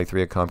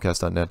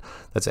msargent23@comcast.net.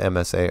 That's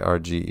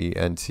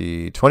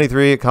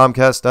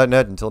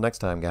MSARGENT23@comcast.net. Until next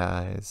time,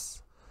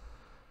 guys,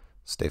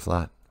 stay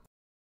flat.